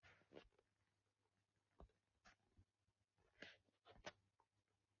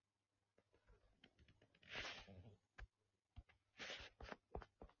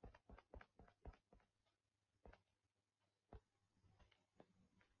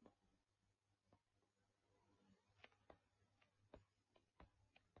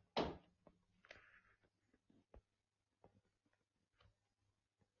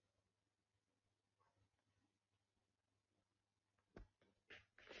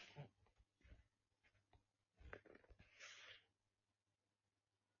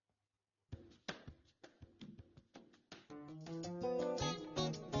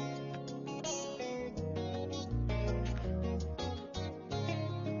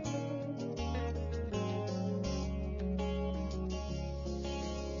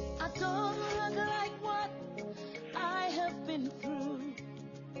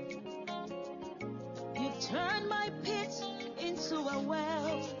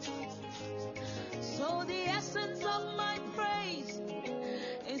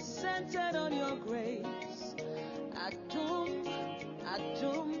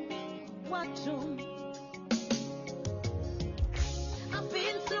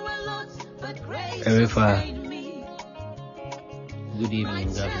Erifa, good evening.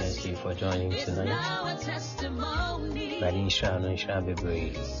 God bless you for joining tonight. Badin no Shabe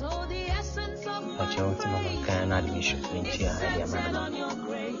Bray. A Cheltenham can admission into a higher man.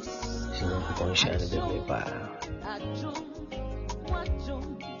 She won't put on Shana Baby Bar.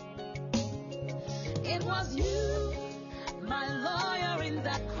 It was you, my lawyer in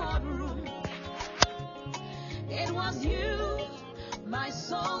that courtroom. It was you, my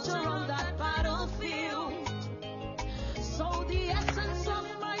soldier on that battlefield. So the essence of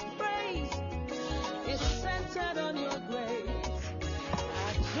my praise is centered on your grace.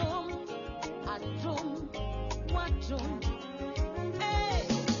 Adum, Adum, Wadum. Hey,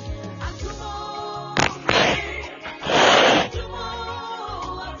 Adum, Adum,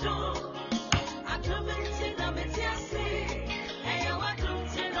 Adum. Adum, Tina, Metiasi. Hey, Adum,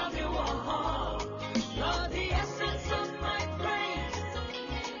 Tina, Miwaha. Lord, the essence of my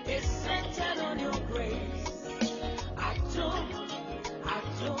praise is centered on your grace. Adum,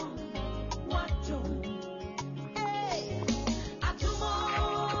 Adum, Wadum. Hey,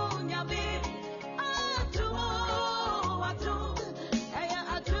 Adum, Nyabi. Adum, Adum. Hey,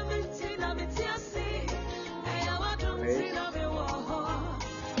 Adum, Tina, Metiasi. Hey, Adum, Tina, Miwaha.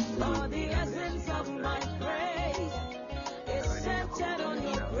 Lord, the essence of my praise is centered on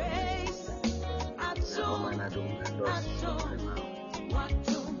your grace. Adum, Adum,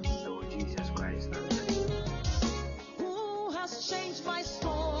 Wadum. Lord Jesus Christ. Who has changed my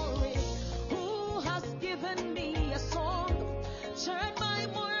story? Who has given me a song? Turn my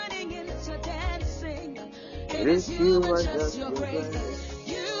mourning into dancing. It is you and just your grace.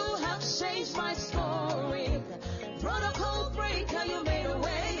 You have changed my story. Protocol breaker, you made a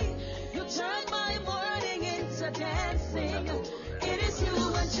way. You turned my mourning into dancing. It is you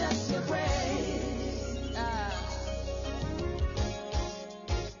and just your grace.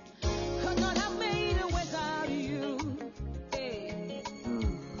 Could not have made it without you. Hey.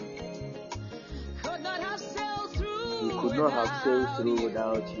 Could not have sailed through. You could not have sailed through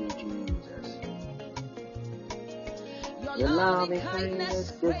without you, Jesus. Your loving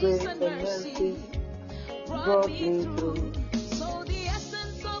kindness, your grace and mercy brought me through. So the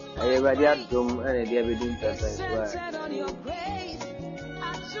essence of my Everybody faith at home and they have been is perfect. centered on your grace.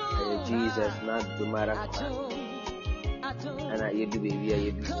 Adum, Jesus, not to matter. Adum, Adum. And you do baby,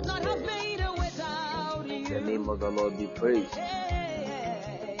 you do. Could not have made it without you. The name of the Lord be praised.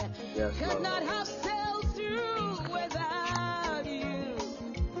 Hey, Yes, could Lord. not have sailed through without you.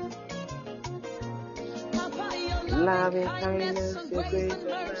 Papa, your loving kindness and grace and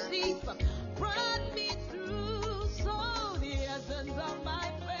mercy brought me through. So the essence of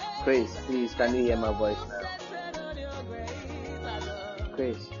my faith Chris, please, can you hear my voice now? centered on your grace.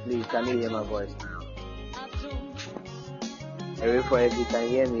 Chris, please, can you hear my voice now? Adum, If you can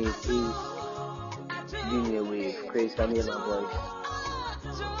hear me, please give me a wave. Chris, can you hear my voice?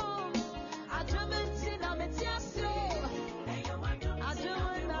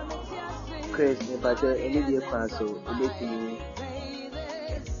 Chris, if I tell any day cancel, let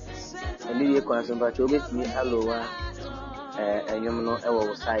me cancel, but you let me hello, and you know, I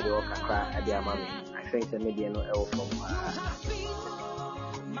will side or crack at the amount. I think the media no L from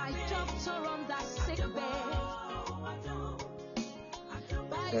my doctor on that sick bed.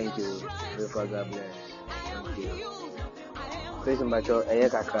 Thank you. Before God bless. Thank you. Chris, but you a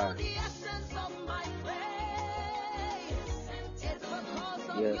crack.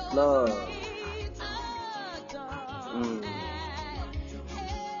 Yes, Lord.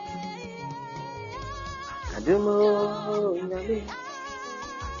 Adumo, Nabi.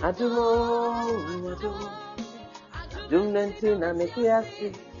 Adumo, Adumo. Dumnanti na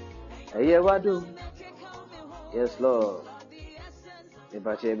mekiasi. Ayewadu. Yes, Lord. If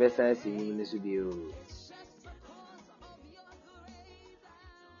I say best I see you in the studio.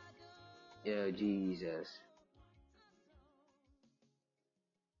 Yeah, Jesus.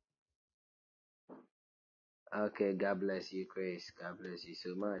 Okay, God bless you, Chris. God bless you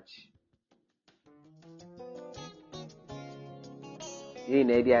so much. You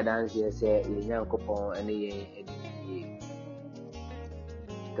know, the dance here say, you know, coupon any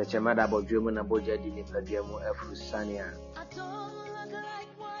the chamada about German about Jadi Padiamo Efusania.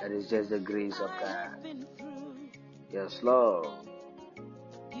 That is just the grace of God. Yes, Lord.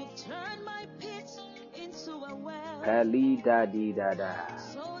 You turn my pit into a well. Kali da di da da.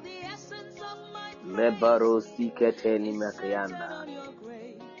 So the essence of my Lebaro sikete ni makayanda. on your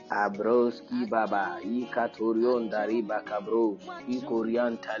grace. Abroski baba. Ikaturion dariba kabro.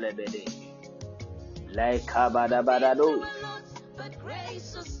 Ikorian talebede. Like kabada badado. But grace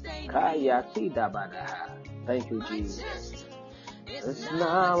sustained me. Kaya kida bada. Thank you, Jesus. It's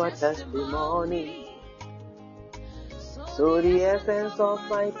now a testimony. So the essence of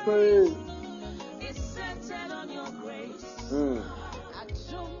my praise is centered on your grace.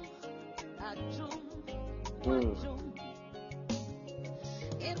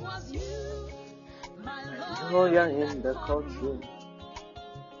 It was you, my Lord. Oh, you're in the courtroom.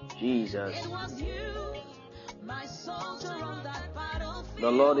 Jesus. It was you, my soldier on that battlefield.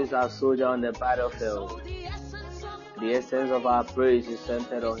 The Lord is our soldier on the battlefield. So The essence of our praise is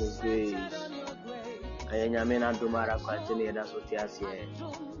centered on His grace.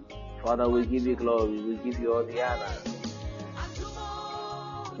 Father, we give you glory, we give you all the honor.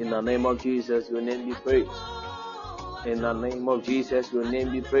 In the name of Jesus, your name be praised. In the name of Jesus, your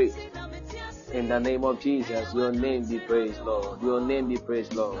name be praised. In the name of Jesus, your name be praised, Lord. Your name be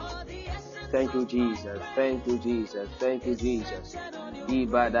praised, Lord. Thank you, Jesus. Thank you, Jesus. Thank you, Jesus.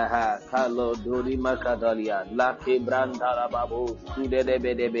 Ibadaha, Kalo, Dori Makadalia, Laki Brandara Babu,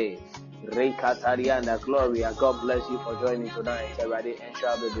 Sudedebedebe, Rekatariana, Gloria. God bless you for joining tonight. Everybody, and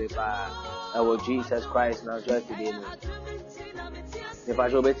shall be our Jesus Christ now joy today. If I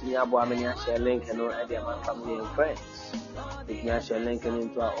show bet me about how share link and all the among family and friends. If you share link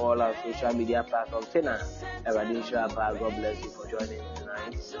into all our social media platforms, everybody share. God bless you for joining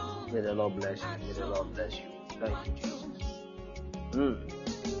tonight. May the Lord bless you. May the Lord bless you. Thank you, Jesus.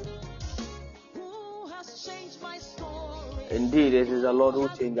 Indeed, it is the Lord who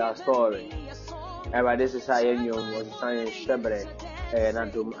changed our story. Everybody, this is how you was saying Shebre.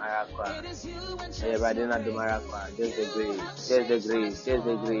 Nadum Arakwa. Everybody, Nadum Arakwa. Just the grace. Just the grace. Just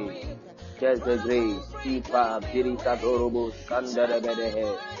the grace. Just the grace. Ipa, Pirita Dorobo, Skandere Bedehe.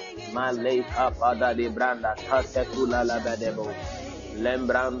 Maleka Pada de Branda, Tasekula Labadebo.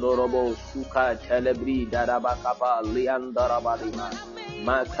 Lembrando Robo, Suka, Telebri, Darabakapa, Liandarabadima.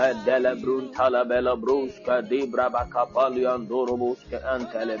 Maka Delebrun Talabella Bruska, Debrabakapa, Liandoroboska, and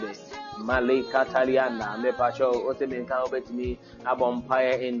Telebe. Malika Taliana, Mepacho, Otemin Kaubet me,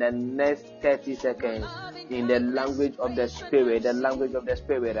 Abompire in the next 30 seconds in the language of the Spirit, the language of the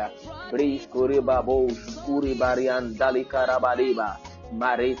Spirit. Bris Kuribabo, Kuribarian, Dalikarabadiba,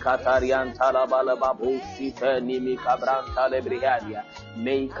 Marika Tarian Talabalababo, Sita Nimi Cabran Talebriadia,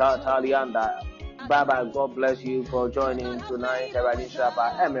 Meika Talianda. Baba, God bless you for joining tonight. Everybody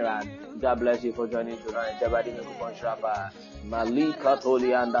Shapa Emirat. God bless you for joining tonight. Everybody Nikupon Shapa. Malika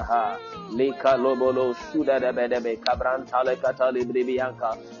Toliandaha. Lika Lobolo Suda de Bedebe Cabran Talekatali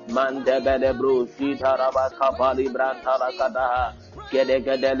Bribianca. Mandebede Bru Sita Rabaka Pali Brantala Kadaha.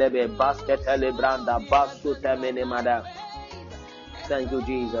 Gedegadelebe Basketele Branda Basuta Menemada. Thank you,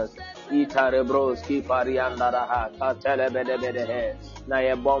 Jesus. Itarebros Kiparianda Raha Katelebede. Na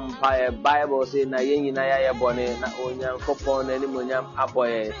ye bompa Bible say na ye na ya bone na onyan kopon na ni monyam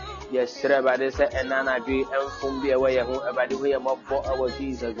aboye ye sreba de say enana dwi enfum bi we ye ho ebade ho ye mobbo our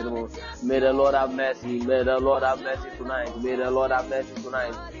Jesus name. May the Lord have mercy. May the Lord have mercy tonight. May the Lord have mercy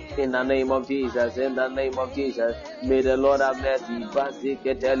tonight. In the name of Jesus, in the name of Jesus, may the Lord have mercy.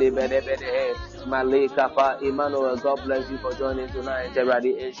 Malika Pa Emmanuel, God bless you for joining tonight. Everybody,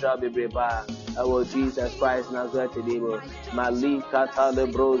 it shall be prepared. Our Jesus Christ Nazareth today. Malika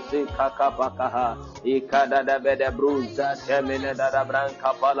Talebro, Kakapakaha, Ikada da Bede Bruza, Temine da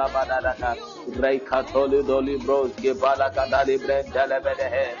Branca Palabadaka, Ray Catoli Doli Bros, Gibala Kadali Brent,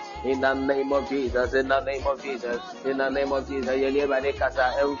 Telebede. In the name of Jesus, in the name of Jesus, in the name of Jesus, Yelebane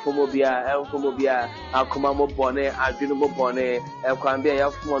Kata, Elfumobia, Akumamo Bone, Ajunumo Bone,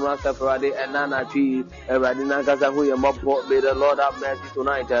 Elquambia, Yafuman Safarade, and Nana Chi, Radina Gazahu, Mopo, may the Lord have mercy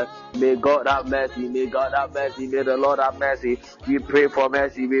tonight. May God have mercy, may God have mercy, may the Lord have mercy. We pray for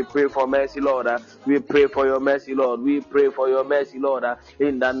mercy, we pray for mercy, Lord. We pray for your mercy, Lord. We pray for your mercy, Lord.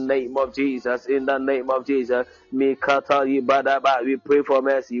 In the name of Jesus, in the name of Jesus, we pray for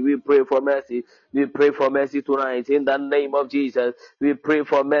mercy, we pray for mercy. We pray for mercy tonight in the name of Jesus. We pray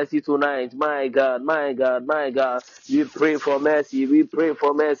for mercy tonight. My God, my God, my God. We pray for mercy. We pray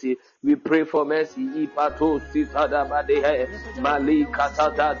for mercy. We pray for mercy. Ipato sitada badehe. Malika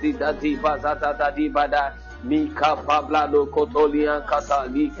tata dita diba tata dibada. Mika Pablado Kotolian Kata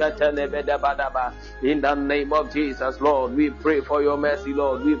Lika Telebeda Badaba. In the name of Jesus, Lord, we pray for your mercy,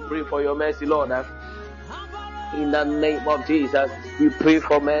 Lord. We pray for your mercy, Lord. In the name of Jesus, We pray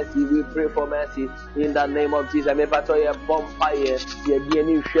for mercy. We pray for mercy in the name of Jesus. Me pato ye bonfire. Ye di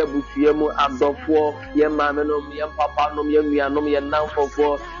ni hwe butuye mu adofo. Ye mame no, ye papa no, ye nuanom, ye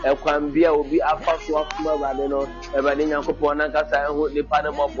namfofo. Ekwan bia obi afa so afuma Awurade no. Awurade Nyankopɔn na kasa ho nipa ne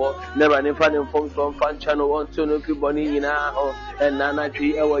mɔbɔ. Na Awurade fa ne mfom so mfa nkyɛ no wɔn to no fi bɔne nyinaa ho. Ɛna na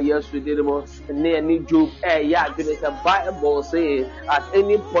twi ɛwɔ Yesu din mu. Ne ani Job ya adwene sɛ Bible say at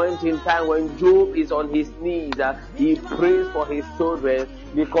any point in time when Job is on his knees, he prays for his children.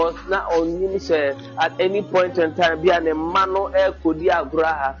 Because now on him say at any point in time, be an emano kodi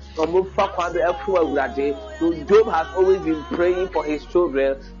agura, or mufa kwado efu Awurade. So Job has always been praying for his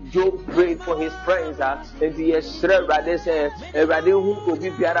children. Job prayed for his friends, and he has said, "Rather say, Awurade who will be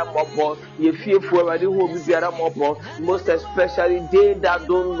biara mobo, ye fearful Awurade who will be biara mobo." Most especially they that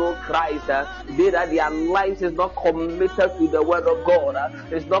don't know Christ, they that their lives is not committed to the word of God,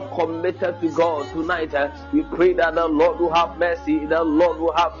 is not committed to God. Tonight, we pray that the Lord will have mercy. The Lord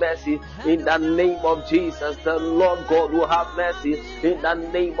will have mercy in the name of Jesus. The Lord God will have mercy in the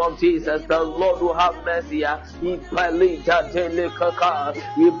name of Jesus. The Lord will have mercy.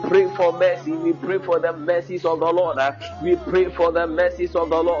 We pray for mercy. We pray for the mercies of the Lord. We pray for the mercies of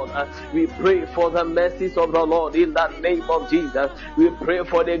the Lord. We pray for the mercies of the Lord in the name of Jesus. We pray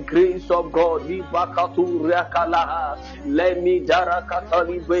for the grace of God. Let me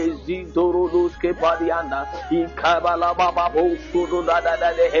darakatali bezi dorulus kepadianda. Ikabala baba bo sudu da da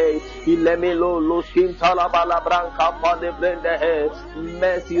da de he. Ilemelo luskin talabala branca pade blende he.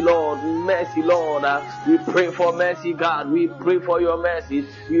 Mercy Lord, mercy Lord. We pray for mercy, God. We pray for your mercy.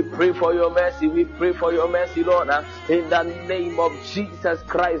 We pray for your mercy. We pray for your mercy, Lord. In the name of Jesus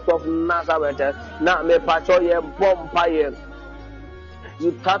Christ of Nazareth. Na me pacho ye bompaye.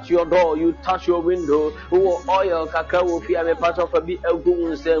 You touch your door, you touch your window. Oh, oil, cacao, fear me pass off a bit of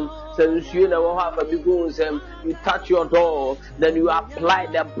goons. Since you never have a big goons, you touch your door, then you apply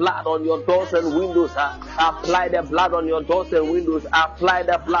the blood on your doors and windows. Apply the blood on your doors and windows. Apply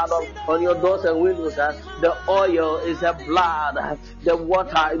the blood on your doors and windows. The oil is the blood, the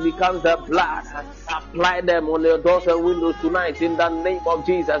water it becomes the blood. Apply them on your doors and windows tonight in the name of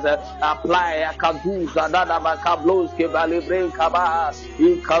Jesus. Apply a kaduza, dadaba kablos, kebali brain kaba.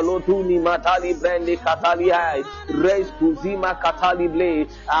 Ikalotuni matali brandi katali hai raise kuzima katali blade.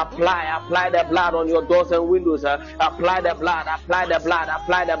 Apply the blood on your doors and windows. Apply the blood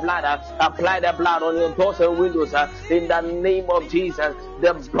on your doors and windows in the name of Jesus.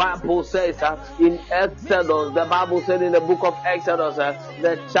 The Bible says in Exodus, the Bible said in the book of Exodus,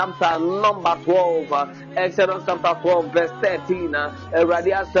 the chapter number 12, Exodus chapter 12 verse 13,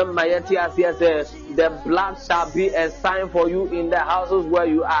 the blood shall be a sign for you in the houses where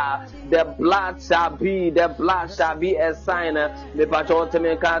you are. The blood shall be a sign. The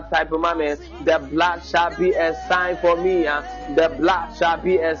blood shall be a sign for me. The blood shall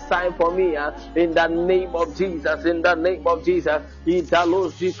be a sign for me. In the name of Jesus. In the name of Jesus. May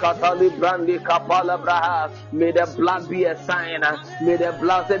the blood be a sign. May the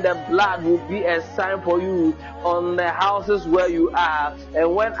blood say the blood will be a sign for you on the houses where you are.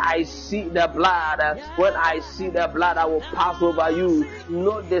 And when I see the blood, I will pass over you.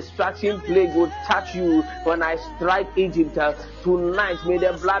 No distraction plague will touch you when I strike Egypt. Tonight, may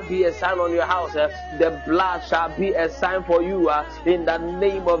the blood be a sign on your house. The blood shall be a sign for you. In the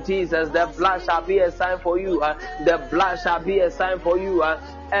name of Jesus, the blood shall be a sign for you. The blood shall be a sign for you.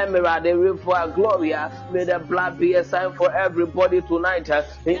 Emira, the river Gloria, may the blood be a sign for everybody tonight.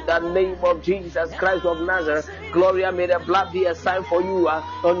 In the name of Jesus Christ of Nazareth, Gloria, may the blood be a sign for you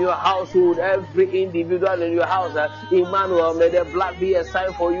on your household, every individual in your house. Emmanuel, may the blood be a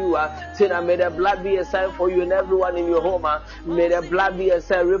sign for you. Tina, may the blood be a sign for you and everyone in your home. May the blood be a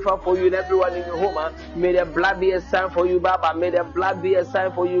sign for you and everyone in your home. May the blood be a sign for you, Baba. May the blood be a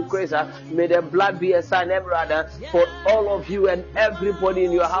sign for you, Chris. May the blood be a sign, Emira, for all of you and everybody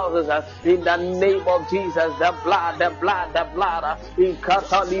in your houses. In the name of Jesus, the blood. In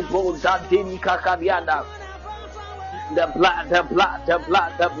Katalibo Zadin Kakadiana. The blood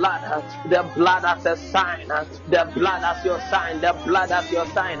as a sign, the blood as your sign,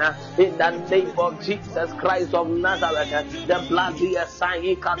 in the name of Jesus Christ of Nazareth, the blood be a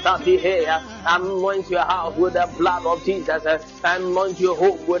sign. Anoint your house with the blood of Jesus, anoint your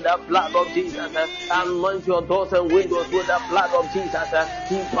home with the blood of Jesus, anoint your doors and windows with the blood of Jesus.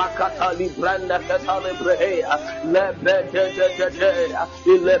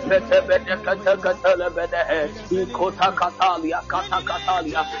 Kata Katalia, Kata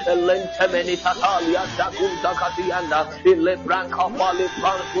Katalia, Lentemeni Katalia, Dakunta Katianda, Ilebranca Pali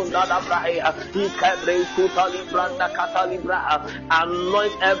Pransunda Brahea, Ikebre Kutali Branda Katalibra.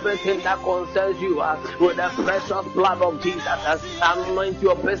 Anoint everything that concerns you with the precious blood of Jesus. Anoint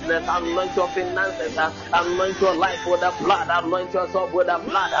your business, anoint your finances, anoint your life with the blood, anoint yourself with the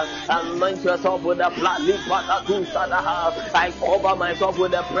blood, anoint yourself with the blood. I cover myself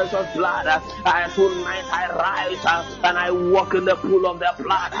with the precious blood. Tonight I rise and I walk in the pool of the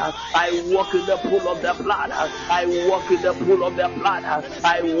blood. I walk in the pool of the blood. I walk in the pool of the blood.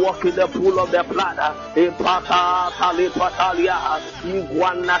 I walk in the pool of the blood. Ipata tali patalia.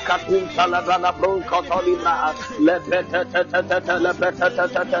 Iguana katunta la bala bronco tolibra. Lepete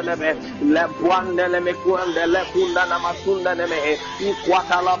le buande le mecuande le kunda na masunda ne me.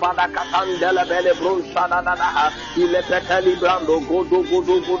 Iquata la bada katande le bele broncha da da da. Ilepete librando godo.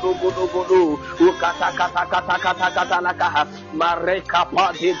 Ukata kata kata kata kata la kaha. Mareka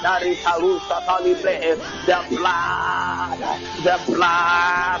pati dari tarusa talibre. The blood, the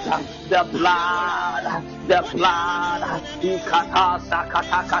blood, the blood, the blood. Ikata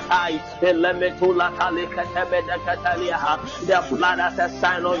sakata katai. Elemetula talikatebe de katalia. The blood as a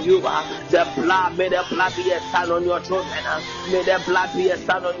sign on you. The blood, may the blood be a sign on your children. May the blood be a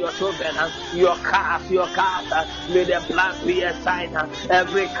sign on your children. Your cars, may the blood be a sign.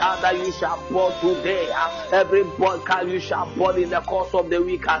 Every car that you shall board today, every car you shall board in the course of the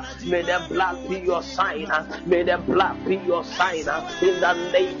week, may the blood be your sign. May the blood be your sign. In the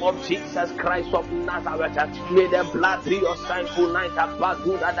name of Jesus Christ of Nazareth, may the blood be your sign tonight.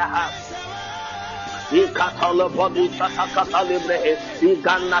 Ikatala badu sakata libre,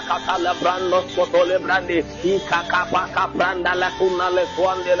 igana katala brando skotole brande, ikakapa kapranda la kuna le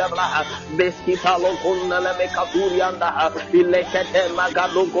kwande le bla, beskita lo kuna le mekaturianda, ilekete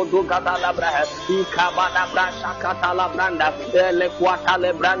magado godo katala bra, ikabada brasha katala branda, le kwata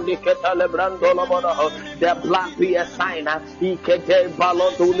le brandi ketale brando lo bodo, the blood be a sign, ikete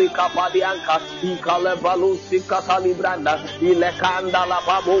balotuli kapadianka, ikale balu sikata libranda, ilekanda la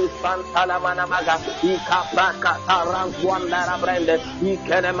babu santa la manamaga. Ikapraka taranguanda brande,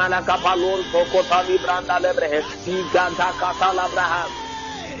 ikenemana kapalon kokota libranda lebre, iganda katala braha.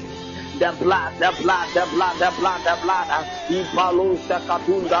 The blood, the blood, the blood, the blood, the blood. Ipalo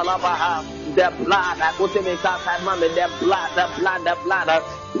sekatunda labaha. The blood. I put him in that moment. The blood, the blood, the blood.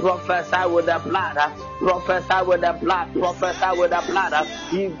 Prophesy with the blood. Prophesy with the blood. Prophesy with the blood.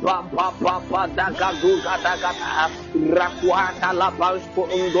 Ibam papa papa daga duga daga ta. Rakwata la bansko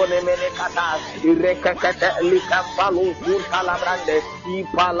undone menekata. Irekekete likampalo sulta la brande.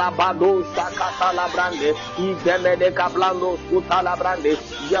 Ipala bado sakata la brande. Ideme de kablando sulta la brande.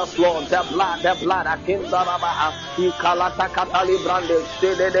 Yes Lord, the blood, akinda rabaha. Ikalata katali brande.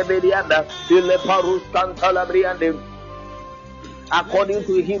 Sede de bedianda. Ile parus kantala briande. According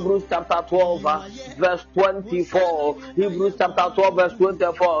to Hebrews chapter 12, verse 24. Hebrews chapter 12, verse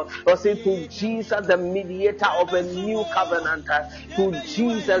 24. It says, to Jesus, the mediator of a new covenant. To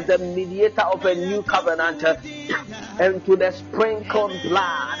Jesus, the mediator of a new covenant. And to the sprinkled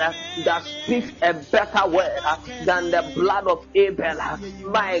blood that speaks a better word than the blood of Abel.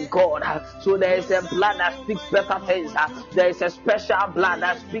 My God. So there is a blood that speaks better things. There is a special blood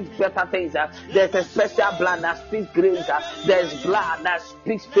that speaks better things. There is a special blood that speaks grace. There is blood that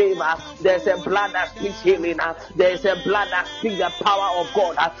speaks favor. There's a blood that speaks healing. There's a blood that speaks the power of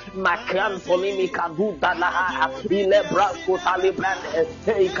God.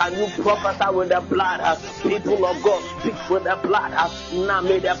 Hey, can you prophesy with the blood? People of God, speak with the blood. Now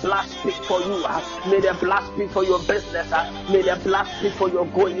may the blood speak for you. May the blood speak for your business. May the blood speak for your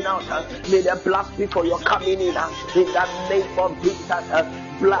going out. May the blood speak for your coming in. In the name of Jesus.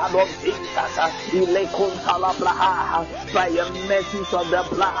 Blood of Jesus, by the mercies of the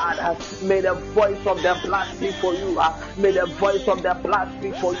blood, may the voice of the blood speak for you. May the voice of the blood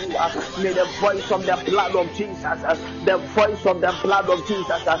speak for you. May the voice of the blood of Jesus, the voice of the blood of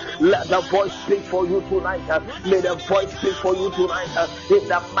Jesus, let the voice speak for you tonight. May the voice speak for you tonight. In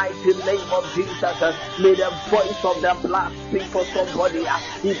the mighty name of Jesus, may the voice of the blood speak for somebody.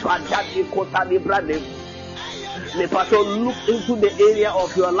 May Pastor look into the area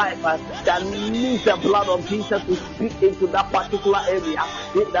of your life that needs the blood of Jesus to speak into that particular area.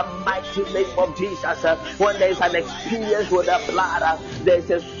 In the mighty name of Jesus, when there is an experience with the blood, there is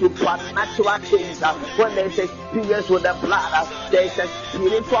a supernatural change. When there is experience with the blood, there is a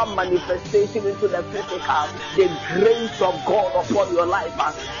spiritual manifestation into the physical. The grace of God upon your life.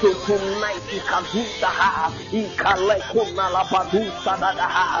 So tonight,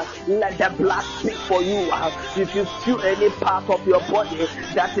 let the blood speak for you. If you you feel any part of your body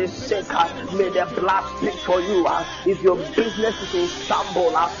that is sick, may the blood speak for you. If your business is in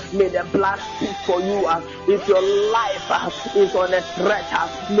shambles, may the blood speak for you. If your life is on a threat,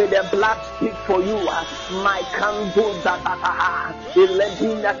 may the blood speak for you. My candle that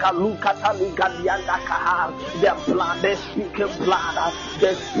the blood, the speaking blood,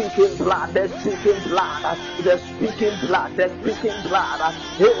 the speaking blood, the speaking blood, the speaking blood, the speaking blood.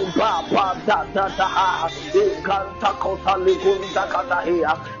 Hey, Papa, da hey, Kanta Kota Ligunda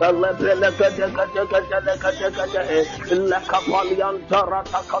Katahia, Lekapalian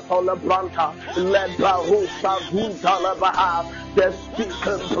Tarata Katola Branta, Lebahusa Guntalabaha. The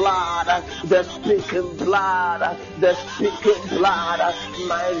speaking blood, the speaking blood, the speaking blood,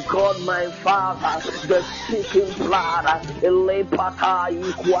 my God, my Father, the speaking blood, Elepata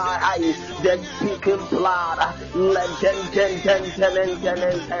Iquai, the speaking blood,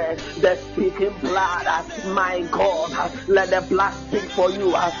 the speaking blood, my God, let the blood speak for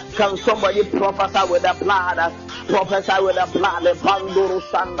you. Can somebody prophesy with the blood? Prophesy with the blood, the Panduru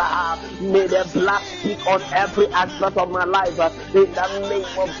Sanda. May the blood speak on every aspect of my life. In the name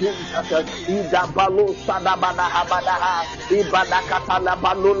of Jesus, Ida Balu Sadabada Habadaha, Ibadakata la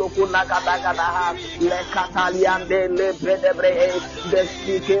Balulu Kunakadagadaha, Le Catalian de Lebedebre, the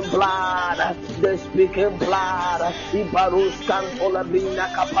speaking blood, the speaking blood, Ibarus Cantolabina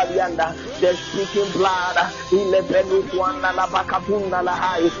Capalianda, the speaking blood, Ilebenu Juana la Bacatuna la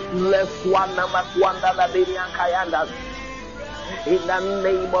Hai, Lefuana Macuanda la Binian Kayanda. In the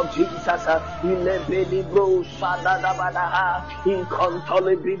name of Jesus, in the belly bro, Sadabadaha, in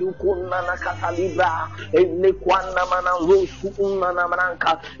Contolibidu Kunana Catalibra, in the Quanamana Rosu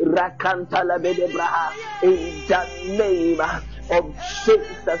Umanamranka, Rakantala Bedebraha, in the name of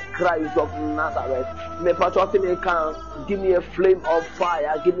Jesus Christ of Nazareth. May Pastor can give me a flame of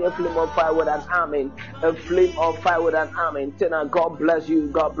fire, give me a flame of fire with an amen, a flame of fire with an amen. Tena, God bless you,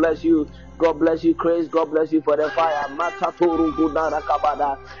 God bless you. God bless you, Chris. God bless you for the fire. Matatoru Gudana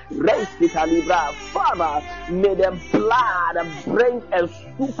Kabada. Respita Libra. Father, may the blood bring a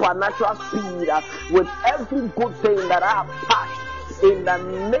supernatural speed with every good thing that I have touched in the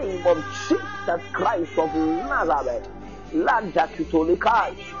name of Jesus Christ of Nazareth. Lada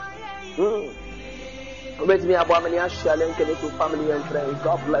Kitolikai. With me, Abamania Shalem, to family and friends.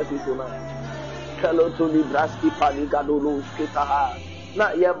 God bless you tonight. Hello to Libraski Paligadulus Kitaha.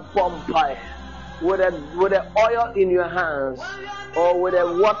 Not your vampire with the oil in your hands or with the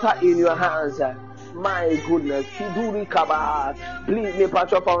water in your hands. My goodness, Kiduri Kabaha. Please, me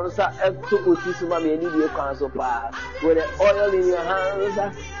patch up on sa to Utisuma me need your counsel pa. With the oil in your hands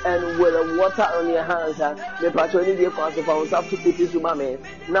and with the water on your hands, me patch need your counsel pa sa to Utisuma me.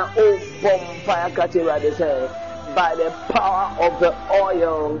 Now, oh, vampire catcher, they say. By the power of the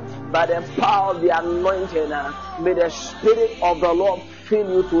oil, by the power of the anointing, may the Spirit of the Lord fill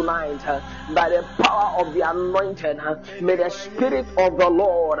you tonight. By the power of the anointing, may the Spirit of the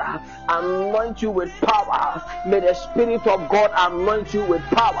Lord anoint you with power. May the Spirit of God anoint you with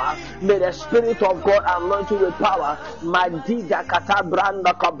power. May the Spirit of God anoint you with power. Madida kata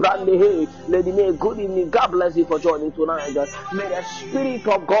branda kabrande hey. Lady May, good evening. God bless you for joining tonight. May the Spirit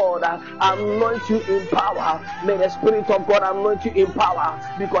of God anoint you in power. May the Spirit of God anoint you in power.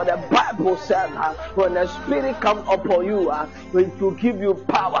 Because the Bible said when the Spirit comes upon you, it will give you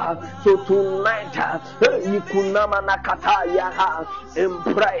power. So tonight, in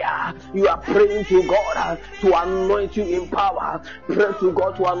prayer, you are praying to God to anoint you in power. Pray to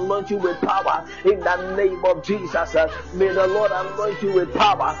God to anoint you with power in the name of Jesus. May the Lord anoint you with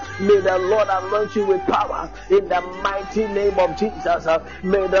power. May the Lord anoint you with power in the mighty name of Jesus.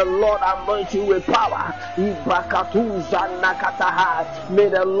 May the Lord anoint you with power. May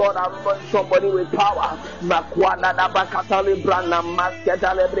the Lord anoint somebody with power.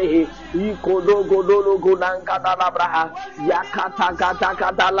 Yakata kata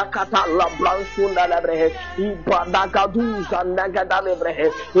kata la kata la bransunda lebrehe ibadagaduza nagada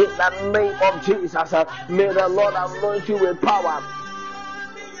lebrehe. In the name of Jesus, may the Lord anoint you with power.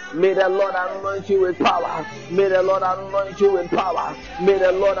 May the Lord anoint you with power. May the Lord anoint you with power. May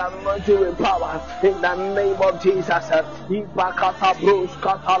the Lord anoint you with power. In the name of Jesus. Ibakata bros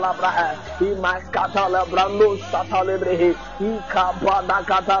katala braha. Imakata la brando satale brehe. Ikabada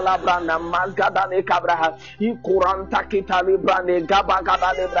katala branda magada ne kabraha. Ikuranta kitali brande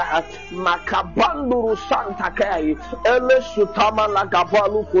gabagada ne braha. Makabanduru santa kai. Ele sutama la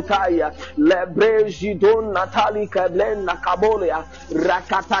gabalu kutaya. Lebre jidon natali kablen nakabolia.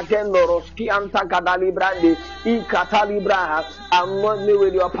 Rakata Magendoroski anta kadalibrandi. Ikatalibra. Anoint me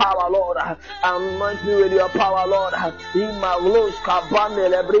with your power, Lord. Anoint me with your power, Lord. Imaglos kabane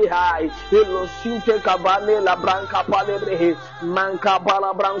lebrihai. Ilosinte kabane la branca palebrehe. Manka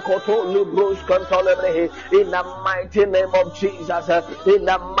bala brancoto libros contolebrehe. In the mighty name of Jesus. In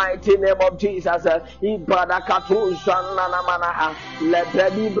the mighty name of Jesus. Ibadakatu shanana manaha.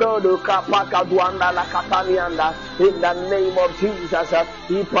 Lebedi brodo kapaka duanda la katalianda. In the name of Jesus.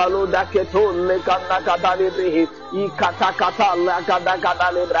 Ipalo daketo lekanda katalibre. Ikatakata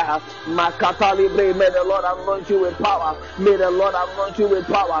lakada libraha. Makata libre. May the Lord anoint you with power. May the Lord anoint you with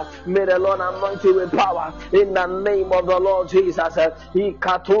power. May the Lord anoint you with power. In the name of the Lord Jesus.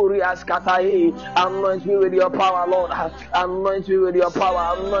 Ikaturias katai. Anoint me with your power, Lord. Anoint me with your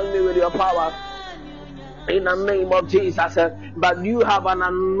power. Anoint me with your power. In the name of Jesus. But you have an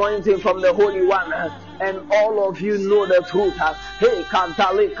anointing from the Holy One. And all of you know the truth. Hey,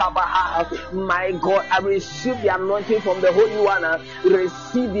 Kantali Kabaha. My God, I receive the anointing from the Holy One.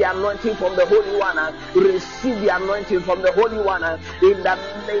 Receive the anointing from the Holy One. Receive the anointing from the Holy One. In the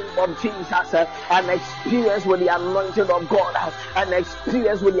name of Jesus. An experience with the anointing of God. An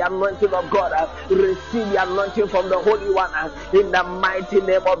experience with the anointing of God. Receive the anointing from the Holy One. In the mighty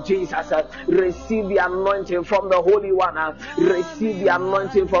name of Jesus. Receive the anointing from the Holy One. Receive the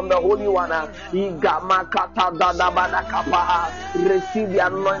anointing from the Holy One. Receive the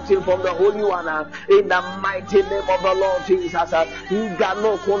anointing from the Holy One. In the mighty name of the Lord Jesus.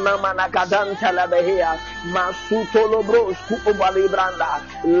 Igano kunamana kadan telebehia. Masutolo bros kubalibranda.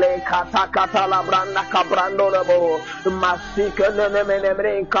 Le katakata la branda kabrando lebo. Masika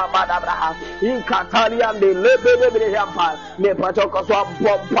nemenemre kabadabra. Ikatalian de lebelebrehampa. Me patoko so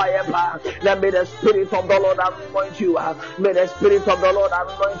bompa yempa. Let me the Spirit of the Lord anoint you. May the Spirit of the Lord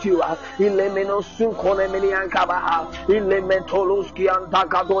anoint you. Ilemeno sunkone meniankabaha. Ilementoluski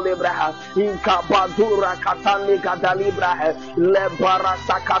antakadolebra. Inkabadura katani kadalibra. Lebara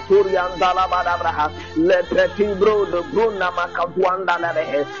sakaturian dalabadabra. Le petit bro de bruna makabuanda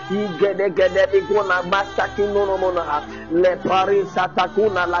lebehe. Igede gede biguna masaki nonomona. Le paris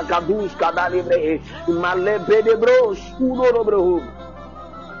satakuna la gadus kadalibre. Malebe de bro skudo bro.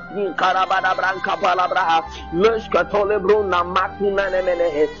 Karabada branca palabra, Luska tolebruna makuna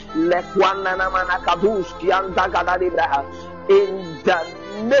nemene, Lekwana namana kaduski antagadibra. In the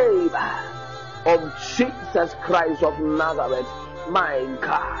name of Jesus Christ of Nazareth, my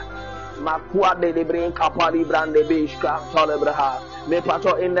God. Makua de bring kapali brande bishka tolebraha. Me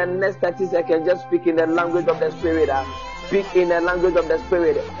pato in the next 30 seconds, just speak in the language of the Spirit. Speak in the language of the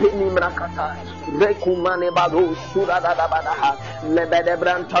Spirit. Pinimrakata, Rekumane Badu, Suradabadaha,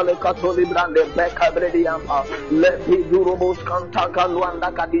 Lebedebran Talekatoli Brande, Beka Brediampa, Lepi Durobos Kantaka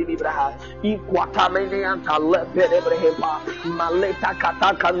Luanda Kadinibraha, Equatamenianta, Lepedebrehepa, Maleta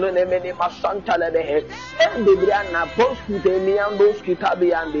Kataka Nunemeni Masanta Lebehe, and the Brianna Bosku de Niandos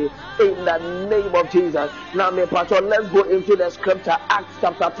Kitabiandi, in the name of Jesus. Now, me pastor, let's go into the scripture, Acts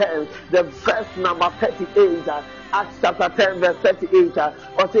chapter 10, the verse number 38. Acts chapter 10 verse 38.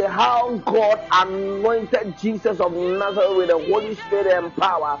 Or say how God anointed Jesus of Nazareth with the Holy Spirit and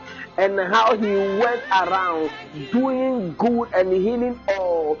power, and how he went around doing good and healing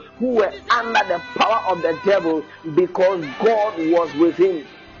all who were under the power of the devil, because God was with him.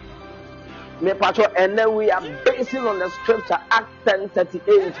 And then we are basing on the scripture Acts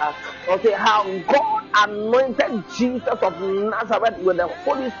 10:38. Okay, how God anointed Jesus of Nazareth with the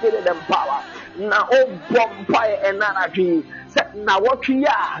Holy Spirit and power. Now, oh, Bombay and Anarchy. Now, what we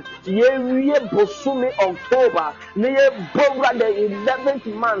are, ye Bosumi October, near Bogra the 11th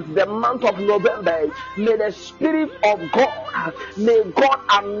month, the month of November. May the Spirit of God, may God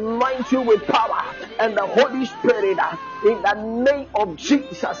anoint you with power and the Holy Spirit. In the name of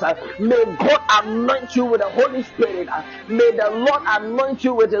Jesus, may God anoint you with the Holy Spirit. May the Lord anoint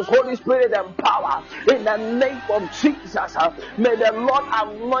you with his Holy Spirit and power. In the name of Jesus, may the Lord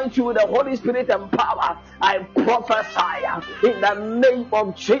anoint you with the Holy Spirit and power. I prophesy in the name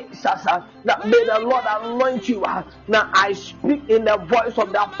of Jesus that may the Lord anoint you. Now I speak in the voice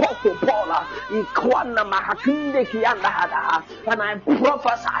of the Apostle Paul, and I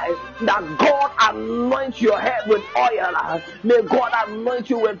prophesy that God anoint your head with oil. May God anoint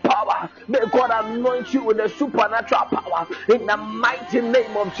you with power. May God anoint you with the supernatural power. In the mighty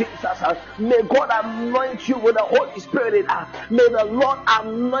name of Jesus, may God anoint you with the Holy Spirit. May the Lord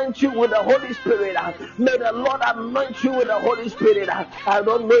anoint you with the Holy Spirit. May the Lord anoint you with the Holy Spirit. I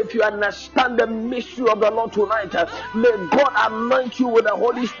don't know if you understand the mystery of the Lord tonight. May God anoint you with the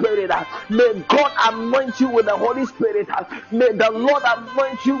Holy Spirit. May God anoint you with the Holy Spirit. May the Lord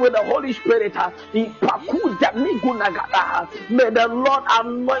anoint you with the Holy Spirit. May the Lord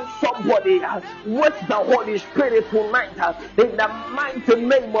anoint somebody with the Holy Spirit tonight in the mighty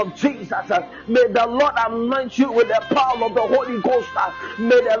name of Jesus. May the Lord anoint you with the power of the Holy Ghost.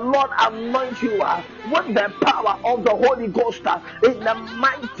 May the Lord anoint you with the power of the Holy Ghost in the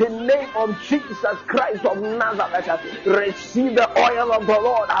mighty name of Jesus Christ of Nazareth. Receive the oil of the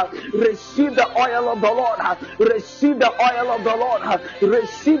Lord. Receive the oil of the Lord. Receive the oil of the Lord.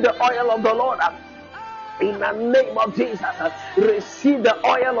 Receive the oil of the Lord. In the name of Jesus, receive the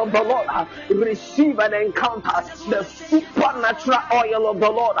oil of the Lord. Receive and encounter the supernatural oil of the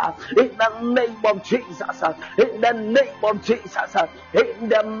Lord. In the name of Jesus. In the name of Jesus. In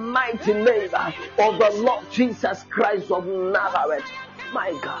the mighty name of the Lord Jesus Christ of Nazareth.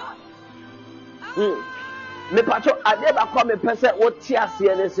 My God.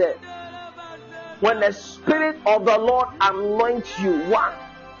 When the Spirit of the Lord anoints you, one,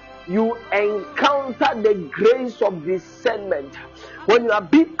 you encounter the grace of discernment. When you are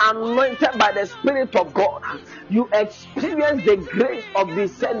being anointed by the Spirit of God, you experience the grace of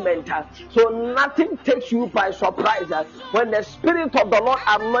discernment. So nothing takes you by surprise. When the Spirit of the Lord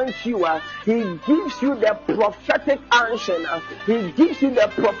anoints you, He gives you the prophetic unction. He gives you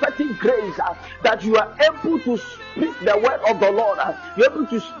the prophetic grace that you are able to speak the word of the Lord. You're able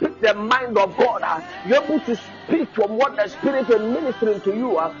to speak the mind of God. You're able to speak from what the Spirit is ministering to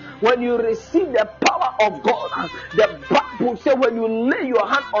you. When you receive the power of God, the Bible says when you lay your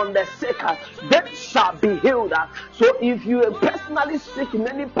hand on the sick, they shall be healed. So if you are personally sick in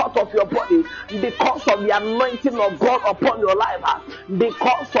any part of your body, because of the anointing of God upon your life,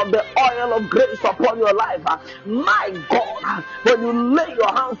 because of the oil of grace upon your life, my God, when you lay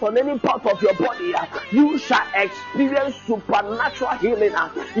your hands on any part of your body, you shall experience supernatural healing.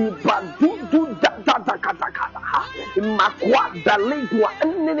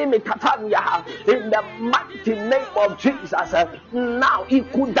 In the mighty name of Jesus. Now,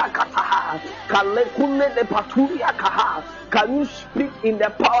 can you speak in the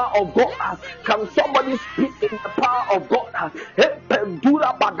power of God? Can somebody speak in the power of God?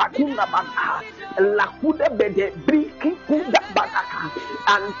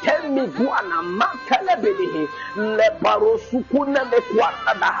 And tell me, Guana, Matelebede, Lebarosukuna de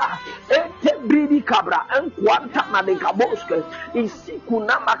Quatadaha, Etebridi Cabra, and Quantana de Caboske,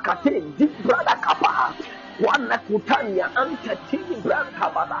 Isikunama Kate, Dibrada Kapaha. Wana kutania ante tini branca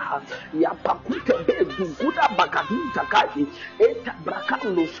badaha ya pakute bedu guda bagaduta kaji eta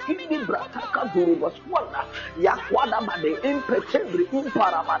brakando skindi brataka duru baswala ya kwada bade impetebri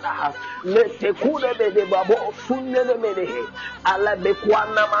impara badaha lete kude bede babo sunne de medehe ala be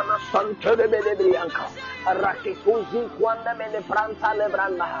kwana mana sante de bede brianka arake kuzi kwanda mene pranta le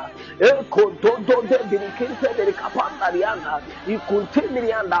branda eko dodo de birikinte de kapanda rianda ikunte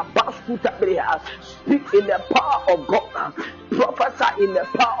rianda baskuta bria. Speak in the power of God. Prophesy in the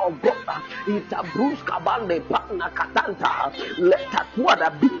power of God. Ita Bruce Kabande Patna Katanta. Let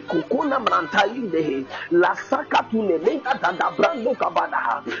Takwada be Kokona Manta Inde. La Saka to Nemeka Tanda Brando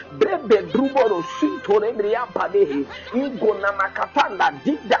Kabada. Brebe Druboro Sintore Briampadehe. Igona Makatanda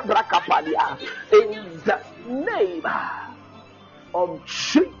Dida Brakapadia. In the name of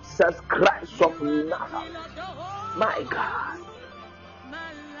Jesus Christ of Nazareth. My God.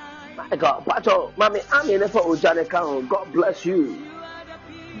 My God, Pacho, Mami, I'm in for Ujanekano. God bless you.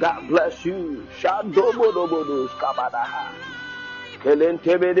 God bless you. Shadobo Dobodos Kabadaha.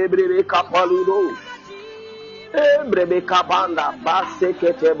 Kelentebe de Brebe Kapaludos. Brebe Kabanda,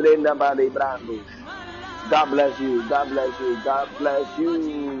 Basekete Brenda Bali Brandos. God bless you. God bless you. God bless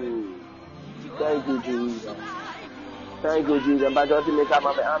you. Thank you, Jesus. Thank you, Jesus. Pacho, to make up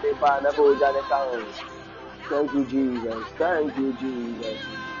my army partner for Ujanekano. Thank you, Jesus. Thank you, Jesus.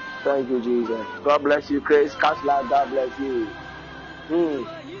 Thank you, Jesus. God bless you, Chris Kasla. God bless you.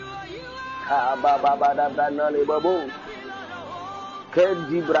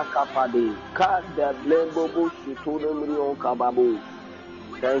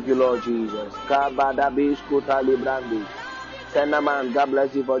 Thank you, Lord Jesus. Tenaman, God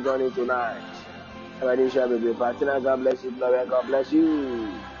bless you for joining tonight. God bless you, Gloria. God bless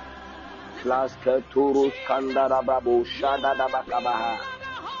you.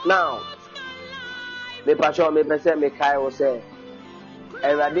 Now, me pacho me pese me kai wo se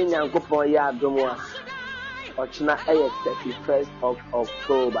Erade Nyankopon ya adomo ochina 31st of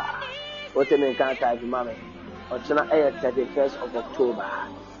October. What me kan type mama. Ochina 31st of October.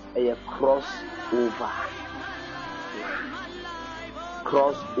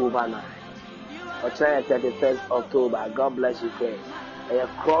 Cross over night. Ochina 31st October. God bless you, friends. A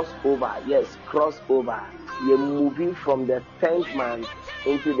crossover, yes, crossover. You're moving from the 10th month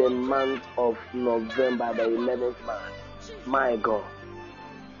into the month of November, the 11th month. My God.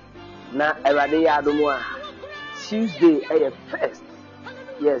 Now, every day, Tuesday, first.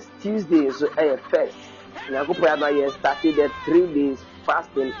 Yes, Tuesday is first. Now, you started the 3 days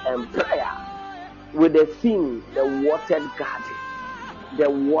fasting and prayer with the theme, the watered garden. The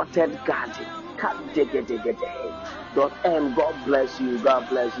watered garden. God bless you. God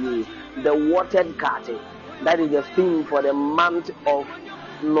bless you. The watered garden. That is the theme for the month of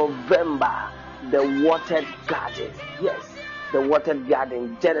November. The watered garden. Yes, the watered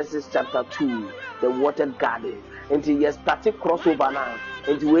garden. Genesis chapter 2. The watered garden. Until you start to crossover now.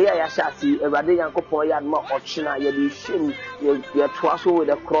 Until we are see every day Yankopon yad ma ochina you shame you twaso with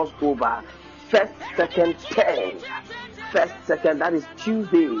the crossover. First, second, third. First, second, that is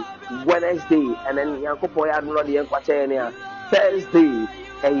Tuesday, Wednesday, and then Yankopon yad no the Yankwache Thursday,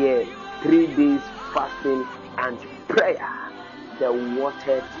 3 days fasting and prayer. The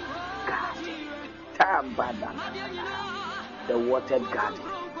watered garden. The watered garden.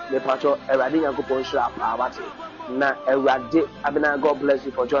 The patro Eradi Yankopon shra pawati. Na Eradi Abina, God bless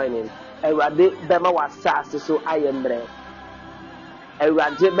you for joining. Eradi Bema was sassy, so I am there.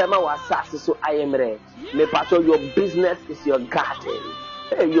 Eradi Bema was sassy, so I am there. Me patro, your business is your garden.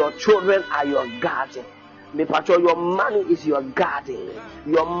 Your children are your garden. Me patro, your money is your garden.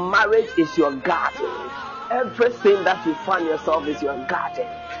 Your marriage is your garden. Everything that you find yourself is your garden.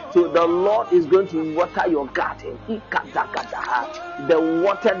 So the Lord is going to water your garden. The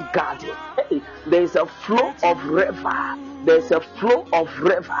watered garden. Hey, there is a flow of river. There is a flow of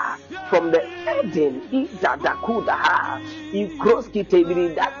river from the Eden. That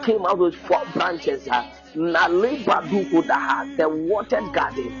came out with 4 branches. The watered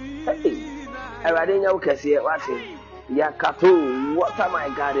garden. Hey, water my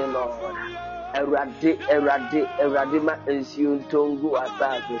garden, Lord. Erade ma ensiu ntongu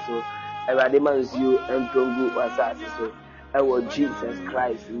asase so. Erade ma ensiu ntongu asase so. Ewo Jesus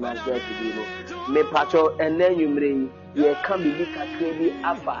Christ Nazareth bibo. Me pacho enenumre ye kan bibi kakre bi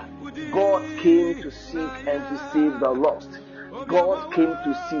afa. God came to seek and to save the lost. God came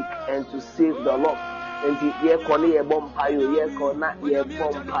to seek and to save the lost. And ye kone ye bompayo, ye kona ye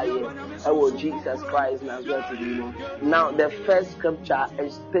bompayo. Oh Jesus Christ Nazareth. Now the first scripture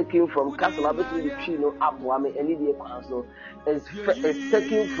is taken from Castle Abitu Chino Abuame and Lydia Council is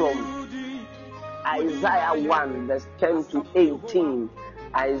taken from Isaiah 1 verse 10 to 18.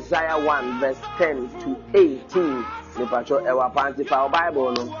 Isaiah 1 verse 10 to 18. The patrol ewa panti for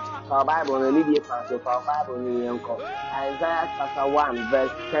Bible no. For Bible no Lydia Council for Bible no. Isaiah chapter 1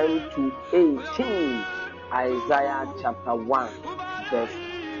 verse 10 to 18. Isaiah chapter 1 verse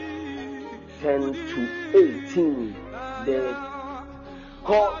 10 to 18. The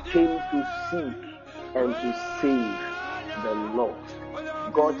God came to seek and to save the lost.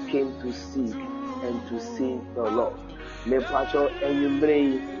 God came to seek and to save the lost. There are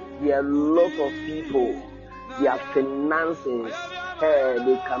a lot of people, their finances,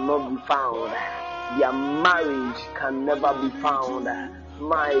 they cannot be found. Their marriage can never be found.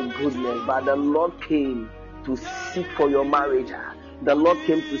 My goodness, but the Lord came to seek for your marriage. The Lord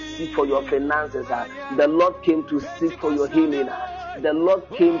came to seek for your finances. The Lord came to seek for your healing. The Lord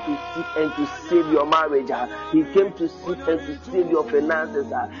came to seek and to save your marriage. He came to seek and to save your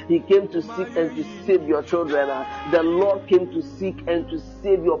finances. He came to seek and to save your children. The Lord came to seek and to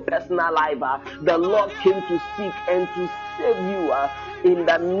save your personal life. The Lord came to seek and to save you in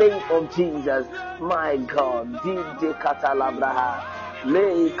the name of Jesus. My God. DJ Katalabraha.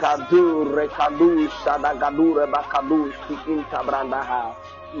 Le kadu rekadu shadagadu rebakadu speaking tabrandaha.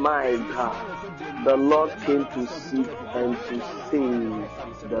 My God, the Lord came to seek and to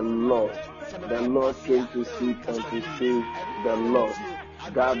save the lost. The Lord came to seek and to save the lost.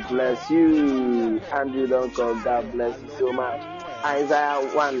 God bless you, Andrew Uncle. God bless you so much. Isaiah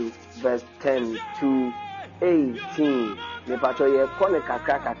 1 verse 10 to 18. Me pato ye kone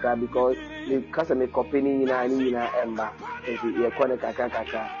kakra because me kasa me kopeni na emba. Ye kone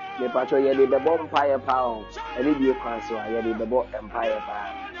kakra. Me pato ye de bebo empire power. Eni die kwanso ye de bebo empire power.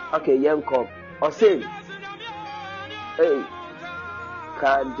 Okay, yenko. Ose. Hey.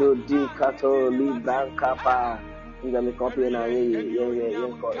 Kado di kato libranka pa. Nga me copy na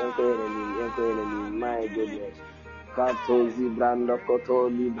yenko enemy. My goodness. Kato zibrando koto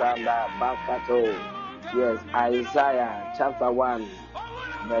libranda bakato. Yes, Isaiah chapter 1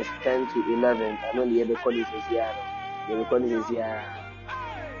 verse 10 to 11. I know the recording is here. The recording is here.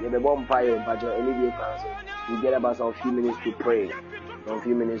 The bomb fire, but your energy council. We get about some few minutes to pray.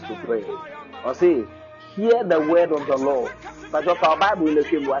 I say, hear the word of the Lord. But your Bible in the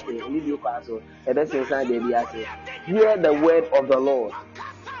same way, leave you castle, and that's inside the Bible. Hear the word of the Lord.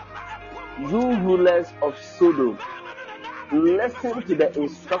 You rulers of Sodom, listen to the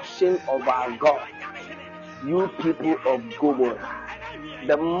instruction of our God. You people of Gomorrah,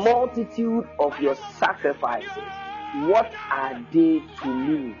 the multitude of your sacrifices, what are they to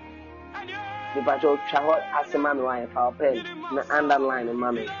me? The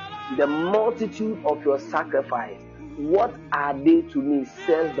multitude of your sacrifice, what are they to me,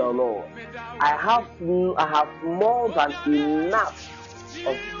 says the Lord. I have more than enough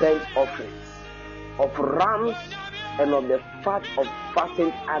of burnt offerings, of rams, and of the fat of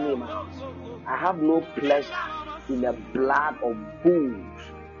fattened animals. I have no pleasure in the blood of bulls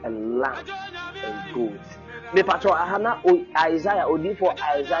and lambs and goats. Me patro ahana Isaiah odi for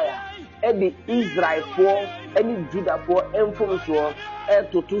Isaiah the Israel for any Judah for enfom so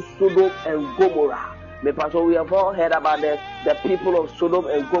to Sodom and Gomorrah. Me patro, we have all heard about the people of Sodom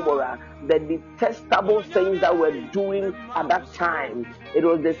and Gomorrah, the detestable things that were doing at that time. It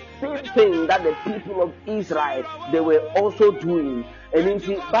was the same thing that the people of Israel, they were also doing. And in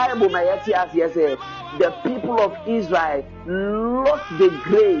the Bible, the people of Israel lost the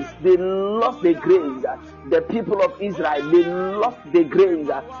grace. They lost the grace. The people of Israel, they lost the grace.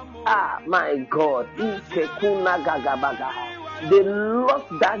 Ah, my God. They lost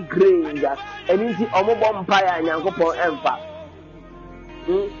that grace. And in the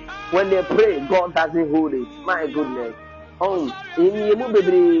when they pray, God doesn't hold it. My goodness.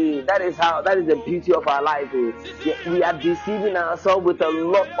 That is the beauty of our life. We are deceiving ourselves with a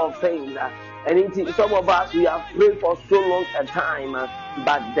lot of things. And some of us, we have prayed for so long a time,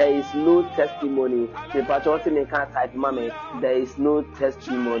 but there is no testimony. There is no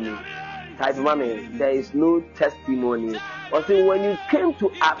testimony. Type mommy, there is no testimony. Or say, when you came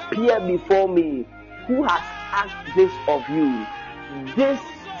to appear before me, who has asked this of you? This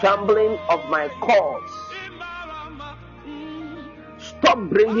trembling of my cords. Stop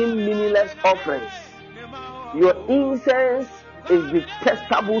bringing meaningless offerings. Your incense is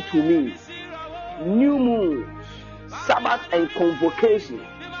detestable to me. New moons, Sabbath and convocation.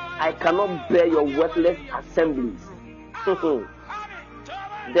 I cannot bear your worthless assemblies.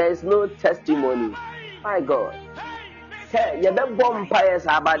 There is no testimony. My God. You don't vampires,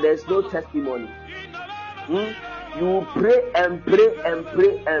 but there is no testimony. You pray and pray and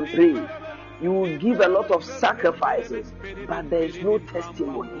pray and pray. You will give a lot of sacrifices, but there is no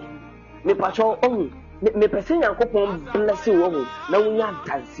testimony. Me patron me person yankopon bless you na wunya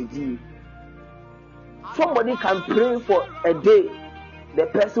dansidi. Somebody can pray for a day, the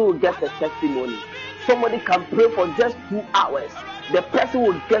person will get a testimony. Somebody can pray for just 2 hours, the person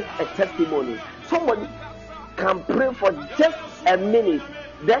will get a testimony. Somebody can pray for just a minute,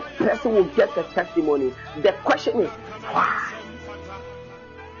 that person will get a testimony. The question is why?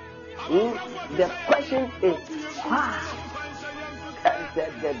 The question is why?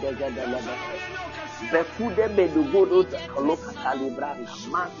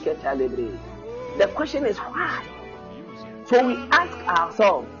 The question is why? So we ask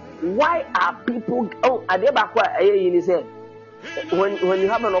ourselves, why are people when you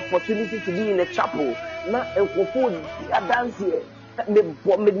have an opportunity to be in a chapel, dance here.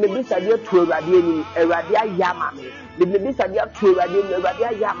 Me sadia to radio eradia yama me. Me sadia to radio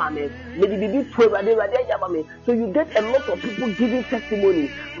eradia yama me. Me bibi to radio yama me. So you get a lot of people giving testimony,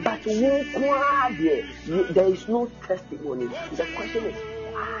 but there is no testimony. The question is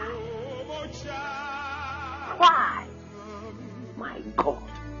why? My God.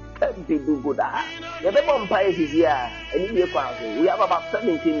 We have about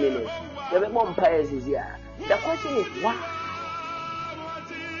 17 minutes. The question is why?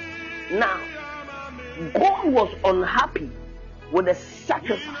 Now, God was unhappy with the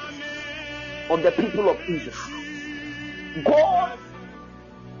sacrifice of the people of Israel. God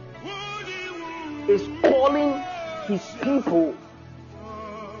is calling his people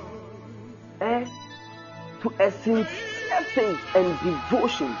to a sincere faith and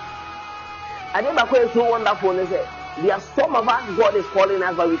devotion. And then Bakwe is so wonderful. They say, there are some of us God is calling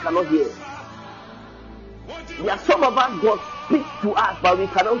us, but we cannot hear. There are some of us God speaks to us, but we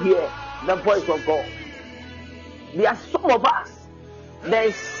cannot hear the voice of God. There are some of us, there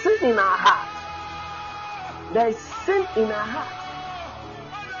is sin in our heart. There is sin in our heart.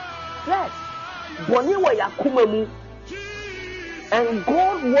 Yes. And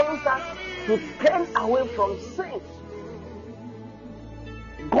God wants us to turn away from sin.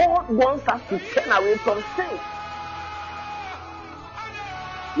 God wants us to turn away from sin.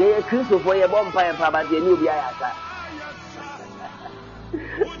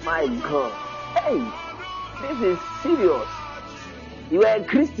 My God. Hey, this is serious. You are a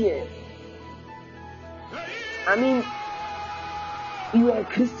Christian. I mean, you are a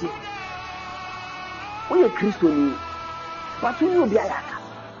Christian. We are Christian, but we will be a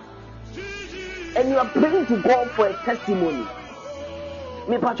and you are praying to God for a testimony.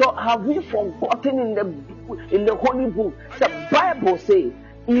 Me, Pastor, have we forgotten in the Holy Book? The Bible says,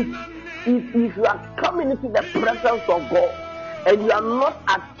 if you are coming into the presence of God and you are not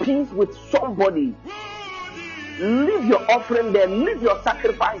at peace with somebody, leave your offering there, leave your